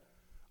web.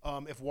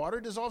 If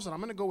water dissolves it, I'm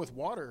going to go with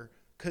water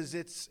because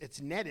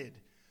it's netted,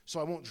 so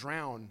I won't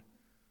drown.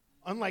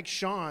 Unlike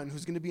Sean,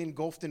 who's going to be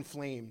engulfed in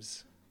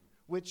flames,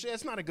 which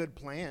that's not a good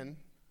plan.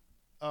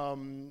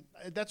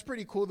 That's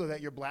pretty cool, though,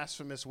 that your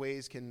blasphemous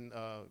ways can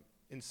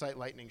incite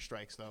lightning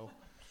strikes, though.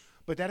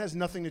 But that has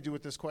nothing to do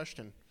with this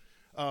question.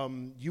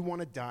 You want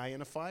to die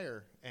in a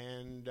fire,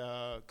 and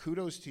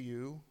kudos to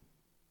you.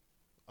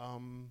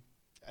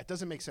 It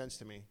doesn't make sense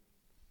to me.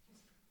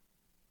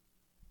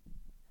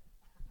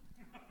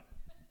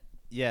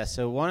 Yeah,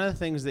 so one of the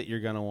things that you're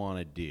going to want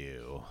to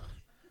do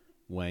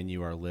when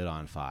you are lit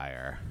on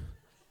fire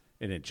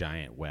in a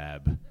giant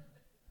web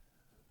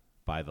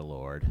by the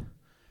Lord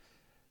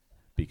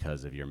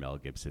because of your Mel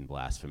Gibson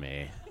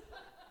blasphemy,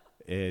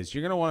 is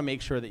you're going to want to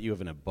make sure that you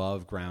have an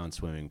above-ground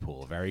swimming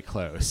pool very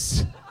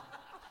close,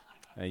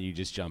 and you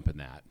just jump in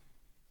that.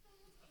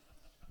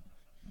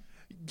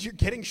 You're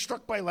getting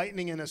struck by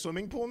lightning in a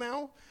swimming pool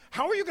now?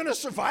 How are you going to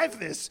survive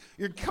this?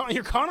 You're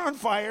caught on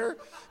fire.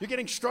 You're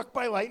getting struck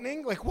by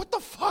lightning? Like, what the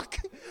fuck?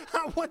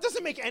 What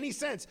doesn't make any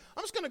sense?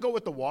 I'm just going to go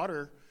with the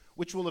water,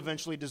 which will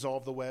eventually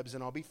dissolve the webs,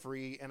 and I'll be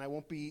free, and I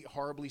won't be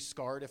horribly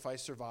scarred if I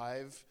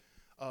survive.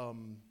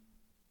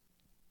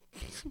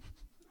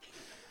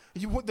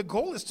 The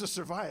goal is to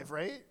survive,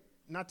 right?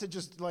 Not to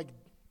just, like,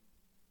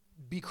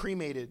 be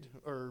cremated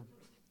or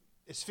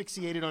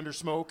asphyxiated under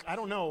smoke. I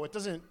don't know. It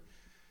doesn't...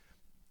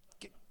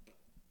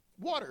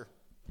 Water.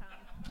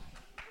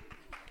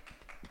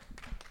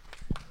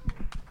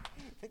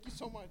 Thank you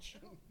so much.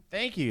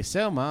 Thank you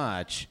so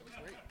much.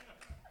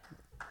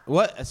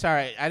 What?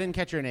 Sorry, I didn't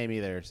catch your name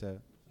either. So,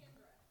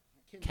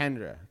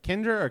 Kendra.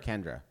 Kendra or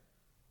Kendra?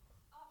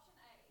 Option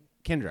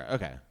A. Kendra.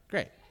 Okay,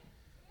 great.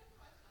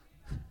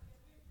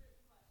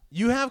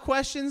 You have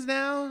questions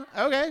now?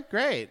 Okay,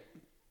 great.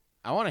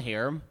 I want to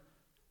hear them.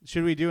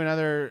 Should we do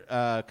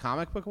another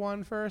comic book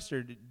one first,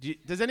 or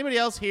does anybody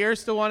else here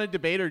still want to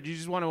debate, or do you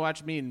just want to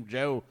watch me and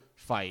Joe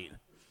fight?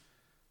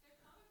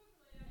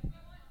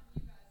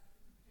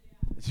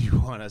 Do you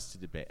want us to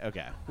debate?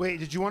 Okay. Wait,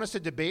 did you want us to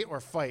debate or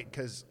fight?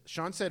 Because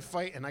Sean said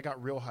fight, and I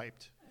got real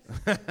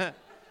hyped.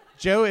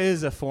 Joe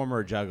is a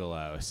former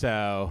juggalo,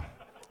 so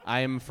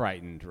I am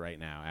frightened right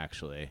now,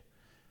 actually.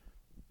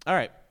 All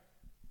right.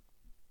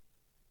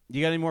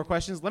 You got any more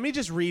questions? Let me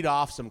just read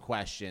off some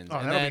questions. Oh,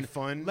 and that'll then be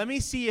fun. Let me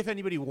see if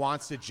anybody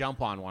wants to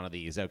jump on one of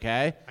these,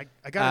 okay?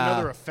 I got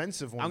another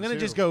offensive one, I'm going to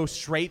just go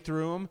straight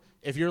through them.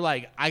 If you're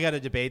like, I got to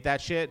debate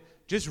that shit,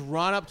 just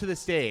run up to the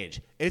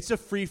stage. It's a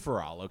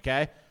free-for-all,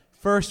 okay?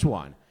 First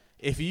one.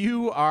 If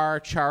you are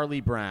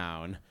Charlie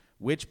Brown,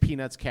 which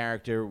Peanuts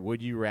character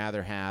would you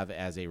rather have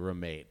as a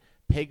roommate?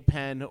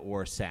 Pigpen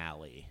or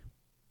Sally?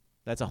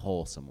 That's a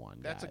wholesome one,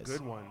 That's guys. a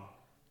good one.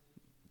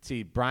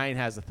 See, Brian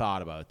has a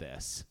thought about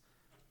this,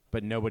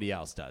 but nobody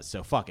else does.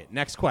 So fuck it.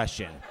 Next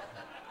question.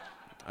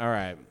 All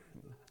right.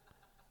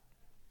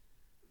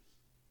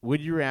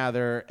 Would you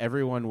rather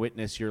everyone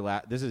witness your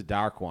last... This is a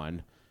dark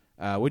one.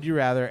 Would you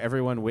rather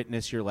everyone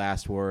witness your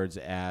last words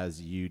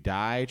as you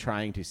die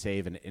trying to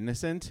save an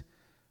innocent,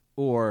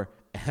 or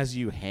as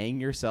you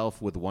hang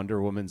yourself with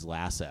Wonder Woman's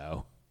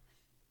lasso?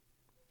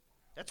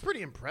 That's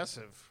pretty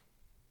impressive.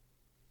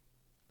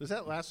 Does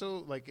that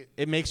lasso, like...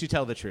 It makes you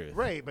tell the truth.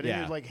 Right, but in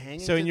your, like, hanging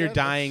So in to your death,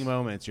 dying that's-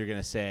 moments, you're going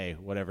to say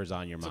whatever's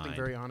on your mind. Something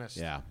very honest.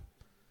 Yeah.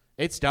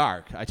 It's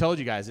dark. I told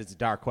you guys it's a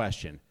dark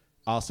question.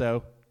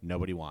 Also,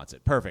 nobody wants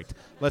it. Perfect.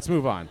 Let's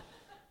move on.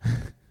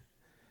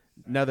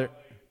 Another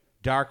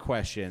dark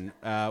question.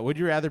 Would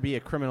you rather be a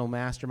criminal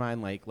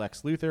mastermind like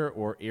Lex Luthor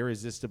or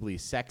irresistibly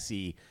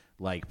sexy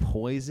like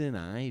Poison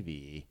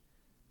Ivy?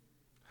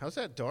 How's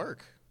that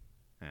dark?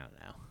 I don't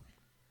know.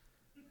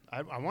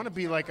 I want to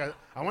be like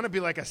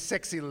a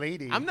sexy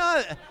lady. I'm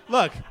not.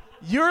 Look,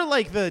 you're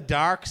like the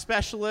dark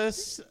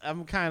specialist.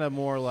 I'm kind of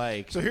more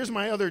like. So here's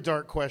my other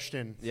dark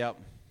question. Yep.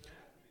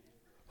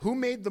 Who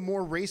made the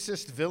more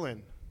racist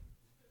villain?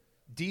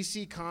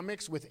 DC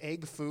Comics with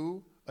Egg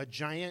Foo, a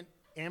giant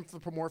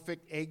anthropomorphic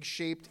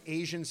egg-shaped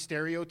Asian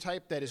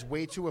stereotype that is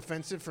way too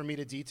offensive for me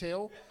to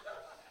detail?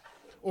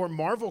 Or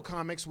Marvel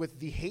Comics with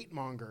the Hate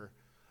Monger,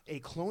 a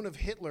clone of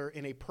Hitler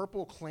in a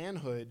purple Klan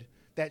hood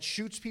that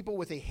shoots people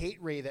with a hate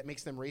ray that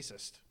makes them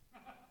racist?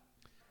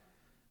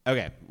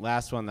 Okay,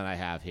 last one that I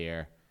have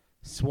here.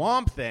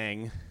 Swamp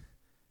Thing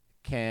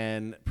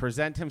can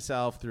present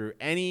himself through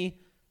any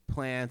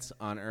plants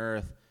on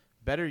Earth.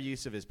 Better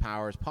use of his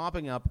powers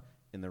popping up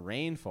in the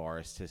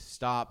rainforest to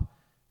stop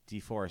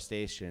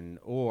deforestation,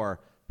 or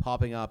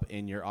popping up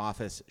in your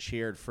office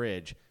shared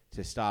fridge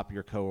to stop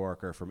your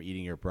coworker from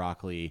eating your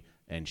broccoli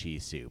and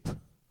cheese soup.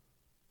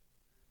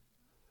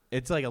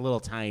 It's like a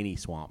little tiny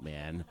swamp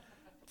man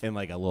in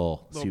like a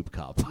little soup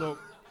cup.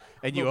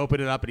 And you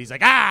open it up and he's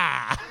like,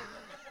 ah!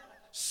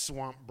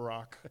 Swamp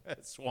Brock.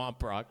 Swamp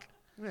Brock.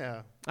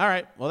 Yeah. All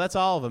right. Well, that's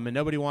all of them, and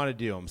nobody wanted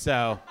to do them.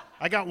 So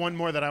I got one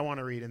more that I want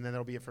to read, and then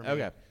that'll be it for me.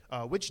 Okay.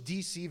 Which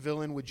DC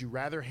villain would you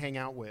rather hang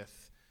out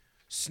with?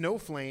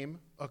 Snowflame,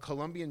 a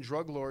Colombian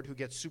drug lord who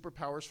gets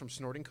superpowers from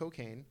snorting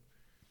cocaine,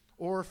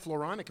 or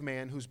Floronic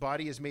Man, whose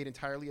body is made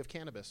entirely of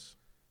cannabis?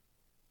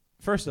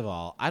 first of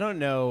all, I don't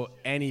know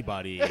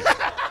anybody.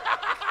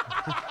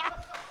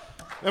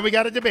 Then we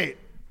got a debate.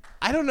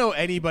 I don't know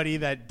anybody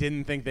that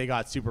didn't think they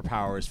got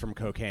superpowers from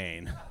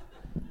cocaine.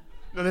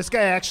 No, this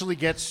guy actually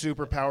gets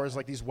superpowers.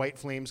 Like these white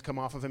flames come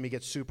off of him. He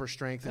gets super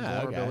strength and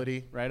vulnerability.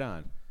 Okay. Right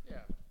on. Yeah.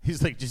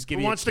 He's like, just give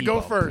Who me. wants to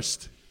go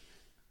first?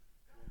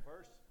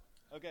 First?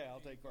 Okay, I'll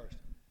take first.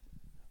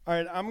 All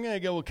right, I'm going to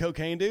go with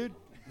cocaine, dude.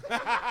 All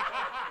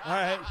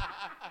right.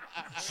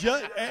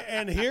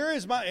 And here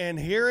is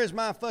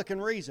my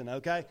fucking reason,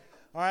 okay?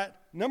 All right.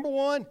 Number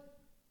one,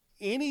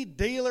 any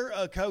dealer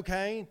of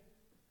cocaine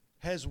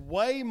has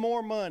way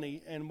more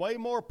money and way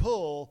more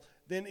pull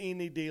than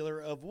any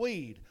dealer of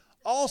weed.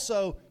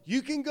 Also,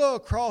 you can go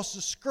across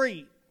the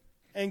street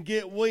and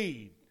get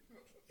weed.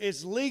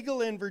 It's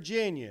legal in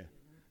Virginia.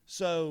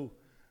 So,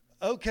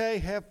 okay,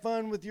 have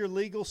fun with your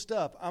legal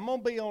stuff. I'm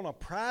going to be on a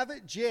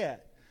private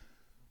jet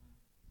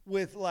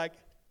with like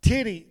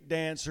titty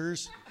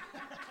dancers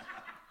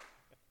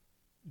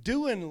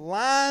doing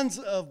lines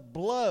of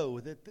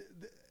blow.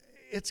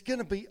 It's going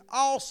to be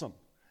awesome.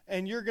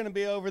 And you're going to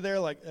be over there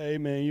like, hey,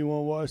 man, you want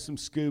to watch some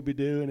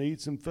Scooby-Doo and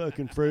eat some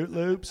fucking Fruit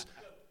Loops?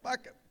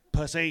 Fuck it,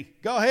 pussy.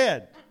 Go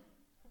ahead.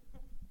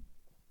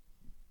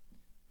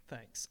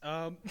 Thanks.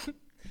 So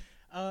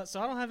I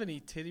don't have any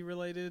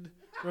titty-related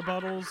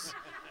rebuttals,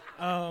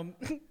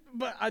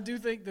 but I do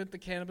think that the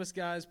cannabis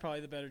guy is probably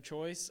the better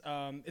choice.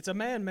 It's a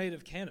man made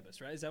of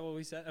cannabis, right? Is that what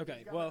we said?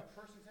 Okay, well,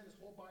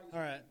 all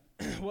right.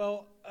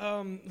 Well,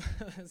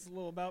 it's a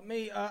little about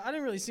me. I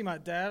didn't really see my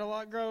dad a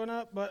lot growing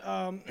up, but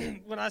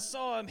when I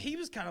saw him, he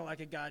was kind of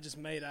like a guy just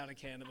made out of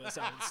cannabis,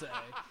 I would say.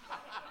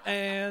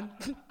 And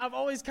I've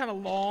always kind of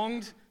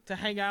longed to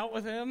hang out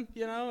with him,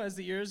 you know, as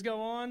the years go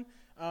on.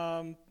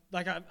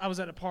 Like I was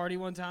at a party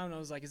one time, and I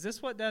was like, is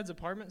this what Dad's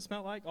apartment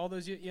smelled like all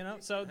those years, you know?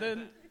 So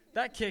then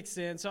that kicks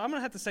in. So I'm going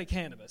to have to say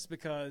cannabis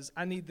because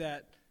I need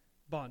that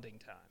bonding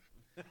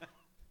time.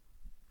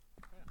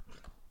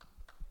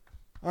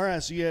 All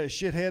right, so you had a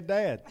shithead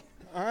dad.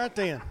 All right,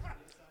 then.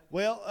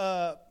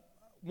 Well,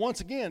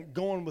 once again,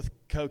 going with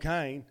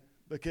cocaine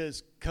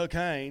because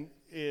cocaine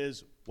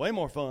is way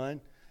more fun.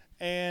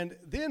 And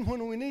then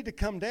when we need to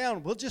come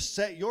down, we'll just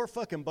set your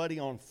fucking buddy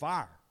on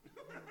fire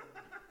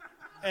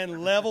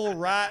and level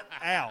right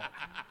out,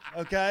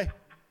 okay?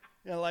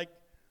 You know, like,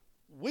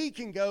 we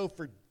can go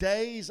for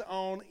days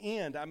on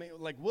end. I mean,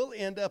 like, we'll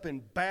end up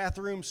in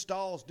bathroom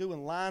stalls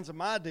doing lines of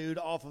my dude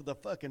off of the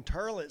fucking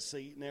toilet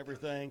seat and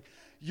everything.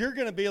 You're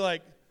going to be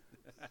like,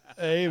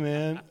 hey,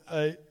 man,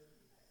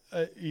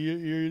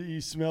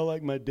 you smell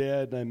like my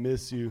dad and I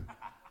miss you.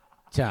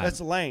 Time. That's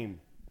lame.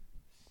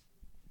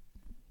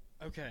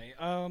 Okay,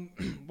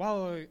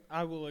 while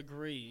I will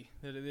agree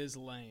that it is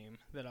lame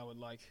that I would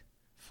like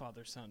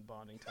father-son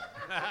bonding time,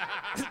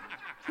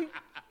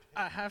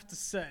 I have to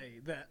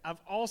say that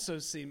I've also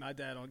seen my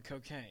dad on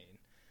cocaine,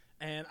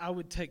 and I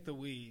would take the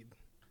weed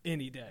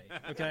any day,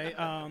 okay?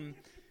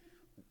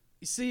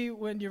 You see,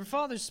 when your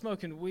father's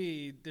smoking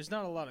weed, there's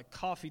not a lot of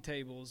coffee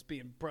tables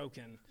being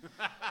broken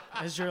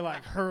as you're,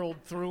 like,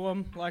 hurled through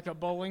them like a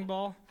bowling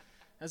ball,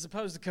 as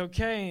opposed to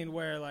cocaine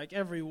where, like,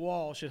 every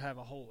wall should have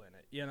a hole in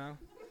it, you know?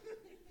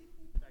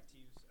 Back to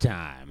you, sir.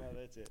 Time. No,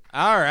 that's it.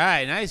 All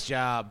right, nice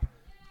job.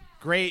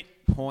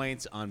 Great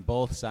points on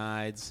both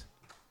sides.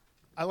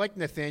 I like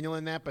Nathaniel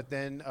in that, but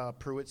then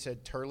Pruitt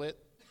said turlet.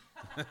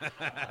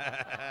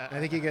 I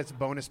think he gets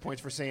bonus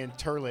points for saying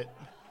turlet.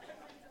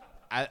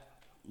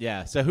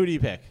 Yeah, so who do you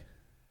pick?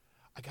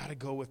 I got to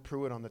go with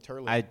Pruitt on the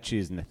turlet. I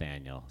choose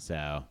Nathaniel,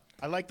 so.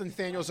 I like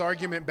Nathaniel's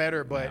argument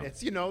better, but Yeah.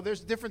 it's, you know,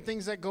 there's different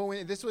things that go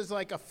in. This was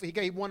like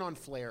he won on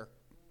flair.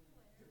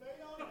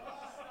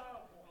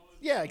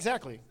 Yeah,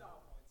 exactly.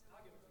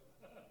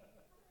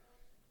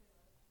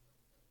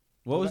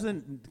 What was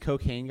the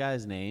cocaine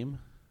guy's name?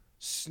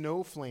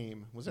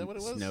 Snowflame. Was that what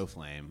it was?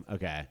 Snowflame.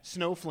 Okay.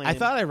 Snowflame. I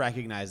thought I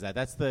recognized that.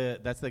 That's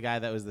the guy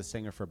that was the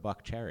singer for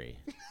Buck Cherry.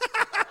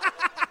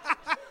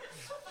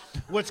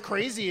 What's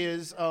crazy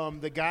is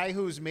the guy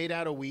who's made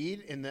out of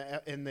weed in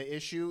the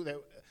issue that.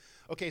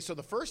 Okay, so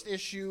the first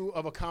issue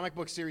of a comic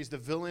book series, the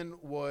villain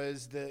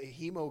was the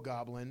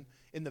Hemogoblin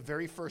in the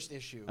very first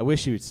issue. I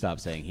wish you would stop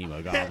saying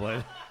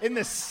Hemogoblin. In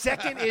the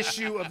second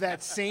issue of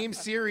that same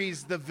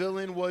series, the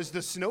villain was the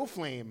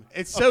Snowflame.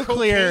 It's of so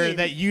clear cocaine.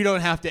 that you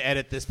don't have to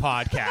edit this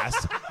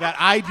podcast, that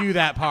I do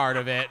that part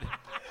of it.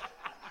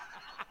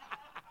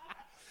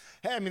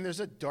 Hey, I mean, there's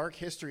a dark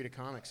history to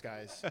comics,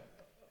 guys.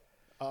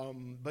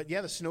 But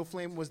yeah, the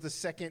Snowflame was the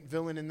second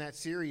villain in that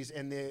series,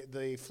 and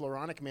the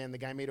Floronic Man, the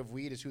guy made of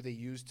weed, is who they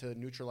used to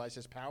neutralize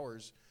his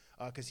powers,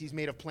 because he's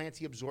made of plants.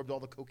 He absorbed all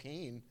the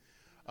cocaine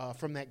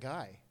from that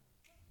guy.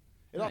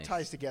 It all Nice.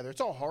 ties together. It's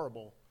all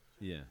horrible.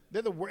 Yeah.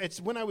 It's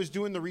when I was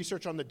doing the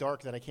research on the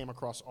dark that I came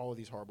across all of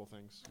these horrible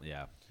things.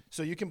 Yeah.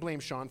 So you can blame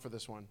Sean for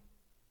this one.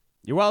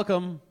 You're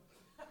welcome.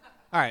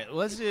 All right,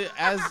 let's do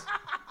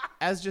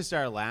as just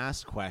our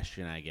last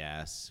question, I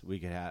guess. We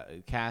could have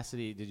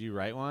Cassidy, did you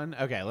write one?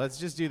 Okay, let's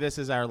just do this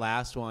as our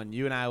last one.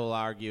 You and I will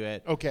argue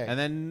it. Okay.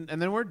 And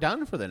then we're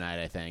done for the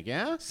night, I think.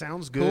 Yeah?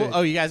 Sounds Cool. good.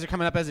 Oh, you guys are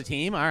coming up as a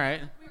team? All right.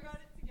 We wrote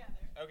it together.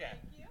 Okay.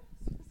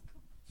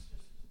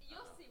 You'll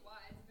see why.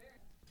 It's very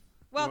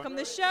Welcome.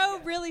 The show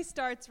really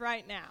starts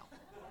right now.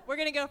 We're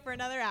going to go for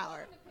another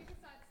hour.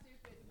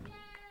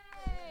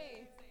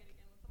 Yay!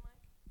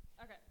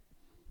 Okay.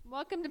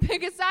 Welcome to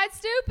Pick a Side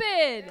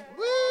Stupid.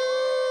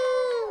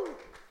 Woo!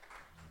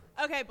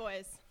 Okay,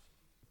 boys.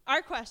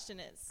 Our question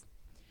is,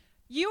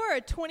 you are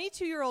a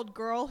 22-year-old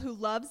girl who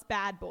loves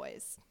bad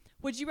boys.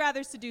 Would you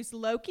rather seduce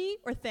Loki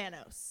or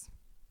Thanos?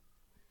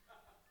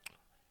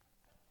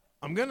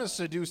 I'm going to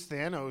seduce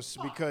Thanos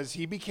because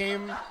he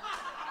became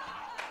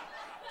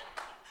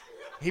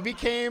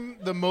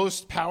the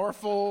most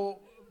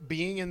powerful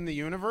being in the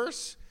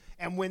universe.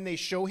 And when they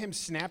show him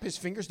snap his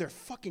fingers, they're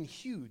fucking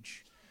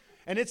huge.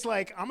 And it's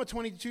like, I'm a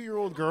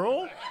 22-year-old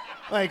girl.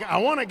 Like, I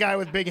want a guy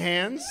with big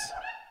hands.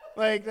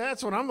 Like,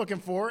 that's what I'm looking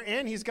for.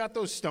 And he's got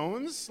those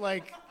stones.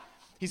 Like,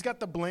 he's got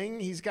the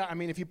bling. I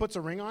mean, if he puts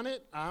a ring on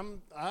it,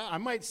 I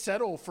might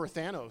settle for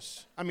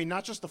Thanos. I mean,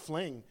 not just the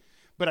fling,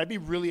 but I'd be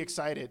really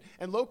excited.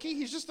 And Loki,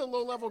 he's just a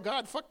low-level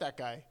god. Fuck that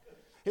guy.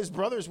 His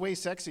brother's way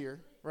sexier,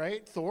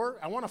 right? Thor,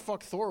 I want to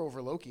fuck Thor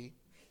over Loki,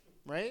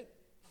 right?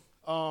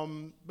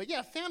 But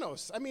yeah,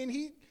 Thanos. I mean,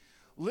 he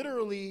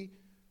literally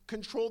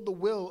controlled the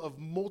will of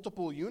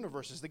multiple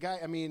universes. The guy,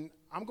 I mean,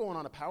 I'm going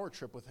on a power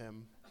trip with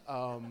him.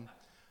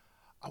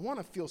 I want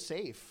to feel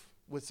safe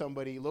with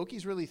somebody.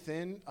 Loki's really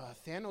thin.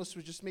 Thanos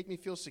would just make me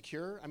feel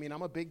secure. I mean,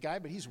 I'm a big guy,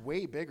 but he's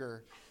way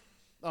bigger.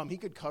 He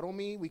could cuddle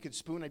me. We could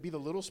spoon. I'd be the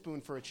little spoon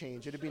for a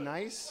change. It'd be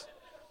nice.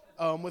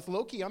 With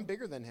Loki, I'm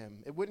bigger than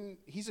him.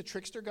 He's a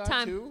trickster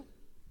guy too.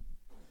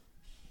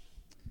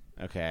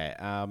 Okay.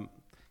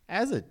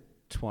 As a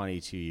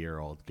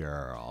 22-year-old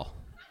girl,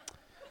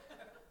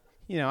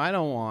 I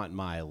don't want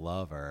my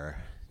lover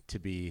to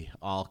be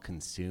all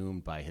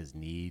consumed by his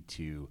need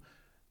to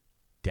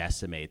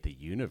decimate the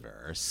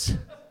universe.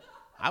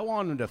 I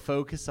want him to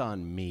focus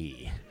on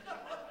me.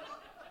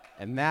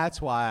 And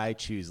that's why I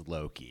choose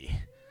Loki.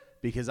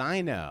 Because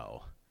I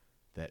know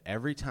that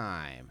every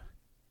time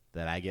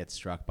that I get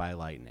struck by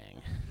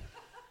lightning,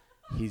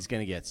 he's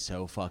going to get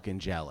so fucking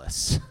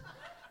jealous.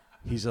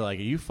 He's like,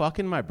 are you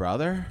fucking my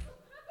brother?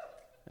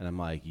 And I'm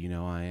like,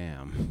 I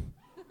am.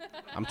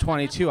 I'm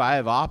 22. I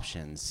have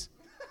options.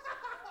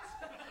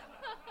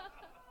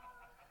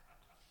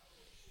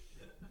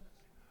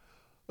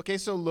 Okay,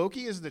 so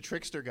Loki is the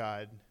trickster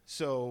god.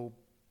 So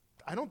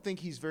I don't think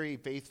he's very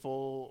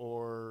faithful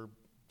or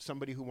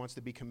somebody who wants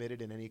to be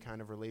committed in any kind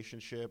of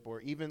relationship,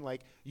 or even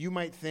like you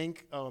might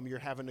think you're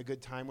having a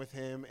good time with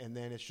him and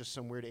then it's just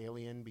some weird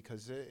alien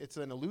because it's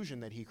an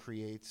illusion that he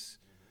creates.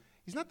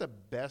 He's not the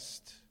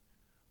best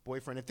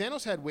boyfriend. If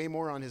Thanos had way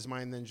more on his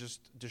mind than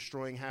just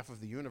destroying half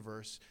of the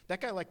universe, that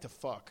guy liked to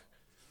fuck.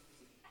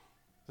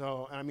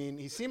 So, I mean,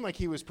 he seemed like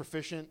he was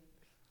proficient.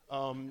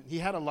 He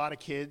had a lot of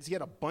kids. He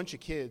had a bunch of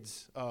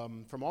kids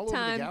from all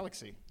over the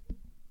galaxy.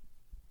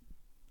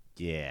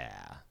 Yeah.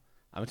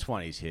 I'm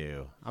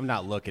 22. I'm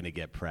not looking to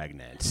get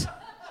pregnant.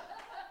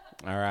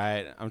 All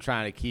right? I'm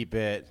trying to keep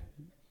it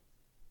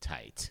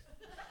tight.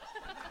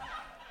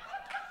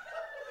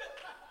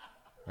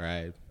 All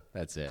right?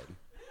 That's it.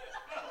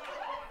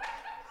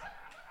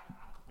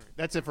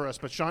 That's it for us.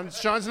 But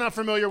Sean's not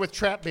familiar with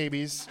trap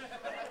babies,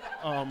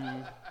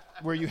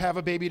 where you have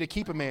a baby to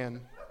keep a man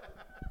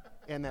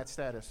and that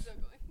status.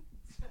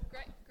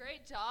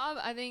 Great job.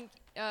 I think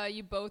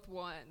you both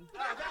won.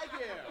 Oh, thank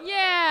you.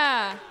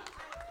 Yeah.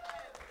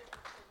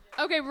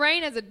 Okay,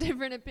 Rain has a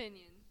different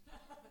opinion.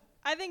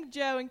 I think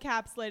Joe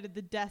encapsulated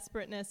the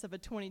desperateness of a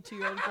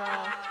 22-year-old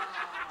girl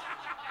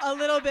a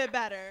little bit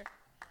better.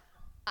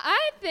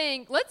 I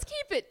think let's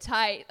keep it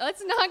tight.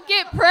 Let's not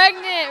get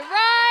pregnant,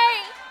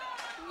 right?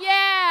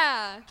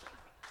 Yeah.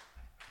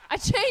 I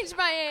changed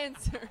my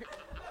answer.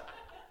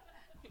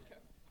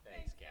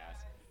 Thanks,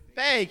 Cass.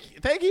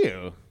 Thank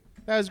you.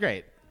 That was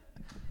great.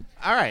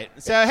 All right.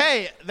 So,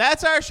 hey,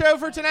 that's our show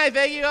for tonight.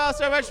 Thank you all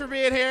so much for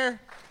being here.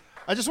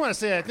 I just want to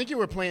say, I think you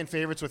were playing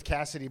favorites with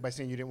Cassidy by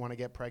saying you didn't want to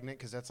get pregnant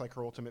because that's like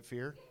her ultimate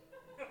fear.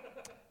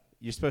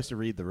 You're supposed to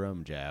read the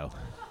room, Joe.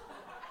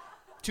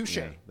 Touche.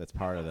 Yeah, that's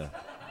part of the...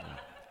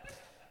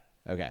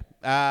 Yeah. Okay.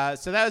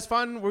 So that was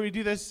fun. We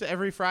do this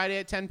every Friday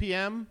at 10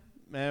 p.m.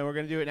 We're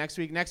going to do it next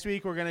week. Next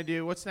week, we're going to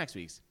do... What's next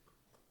week's?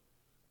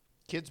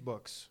 Kids'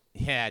 books.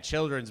 Yeah,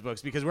 children's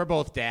books, because we're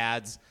both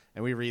dads,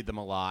 and we read them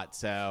a lot.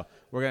 So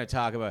we're going to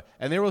talk about...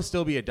 And there will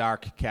still be a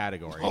dark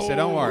category, so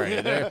don't worry.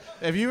 Yeah.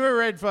 If you ever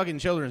read fucking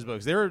children's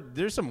books,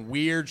 there's some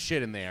weird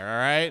shit in there, all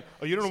right?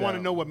 Oh, you don't want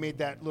to know what made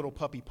that little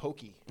puppy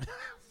Pokey.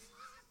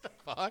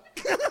 Fuck.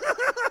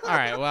 All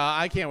right, well,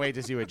 I can't wait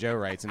to see what Joe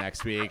writes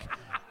next week.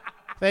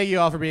 Thank you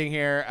all for being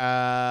here.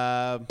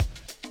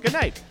 Good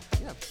night.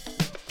 Yeah.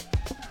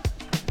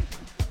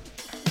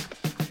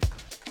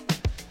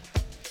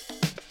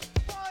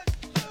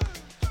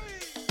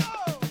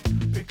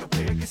 Pick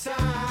a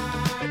side.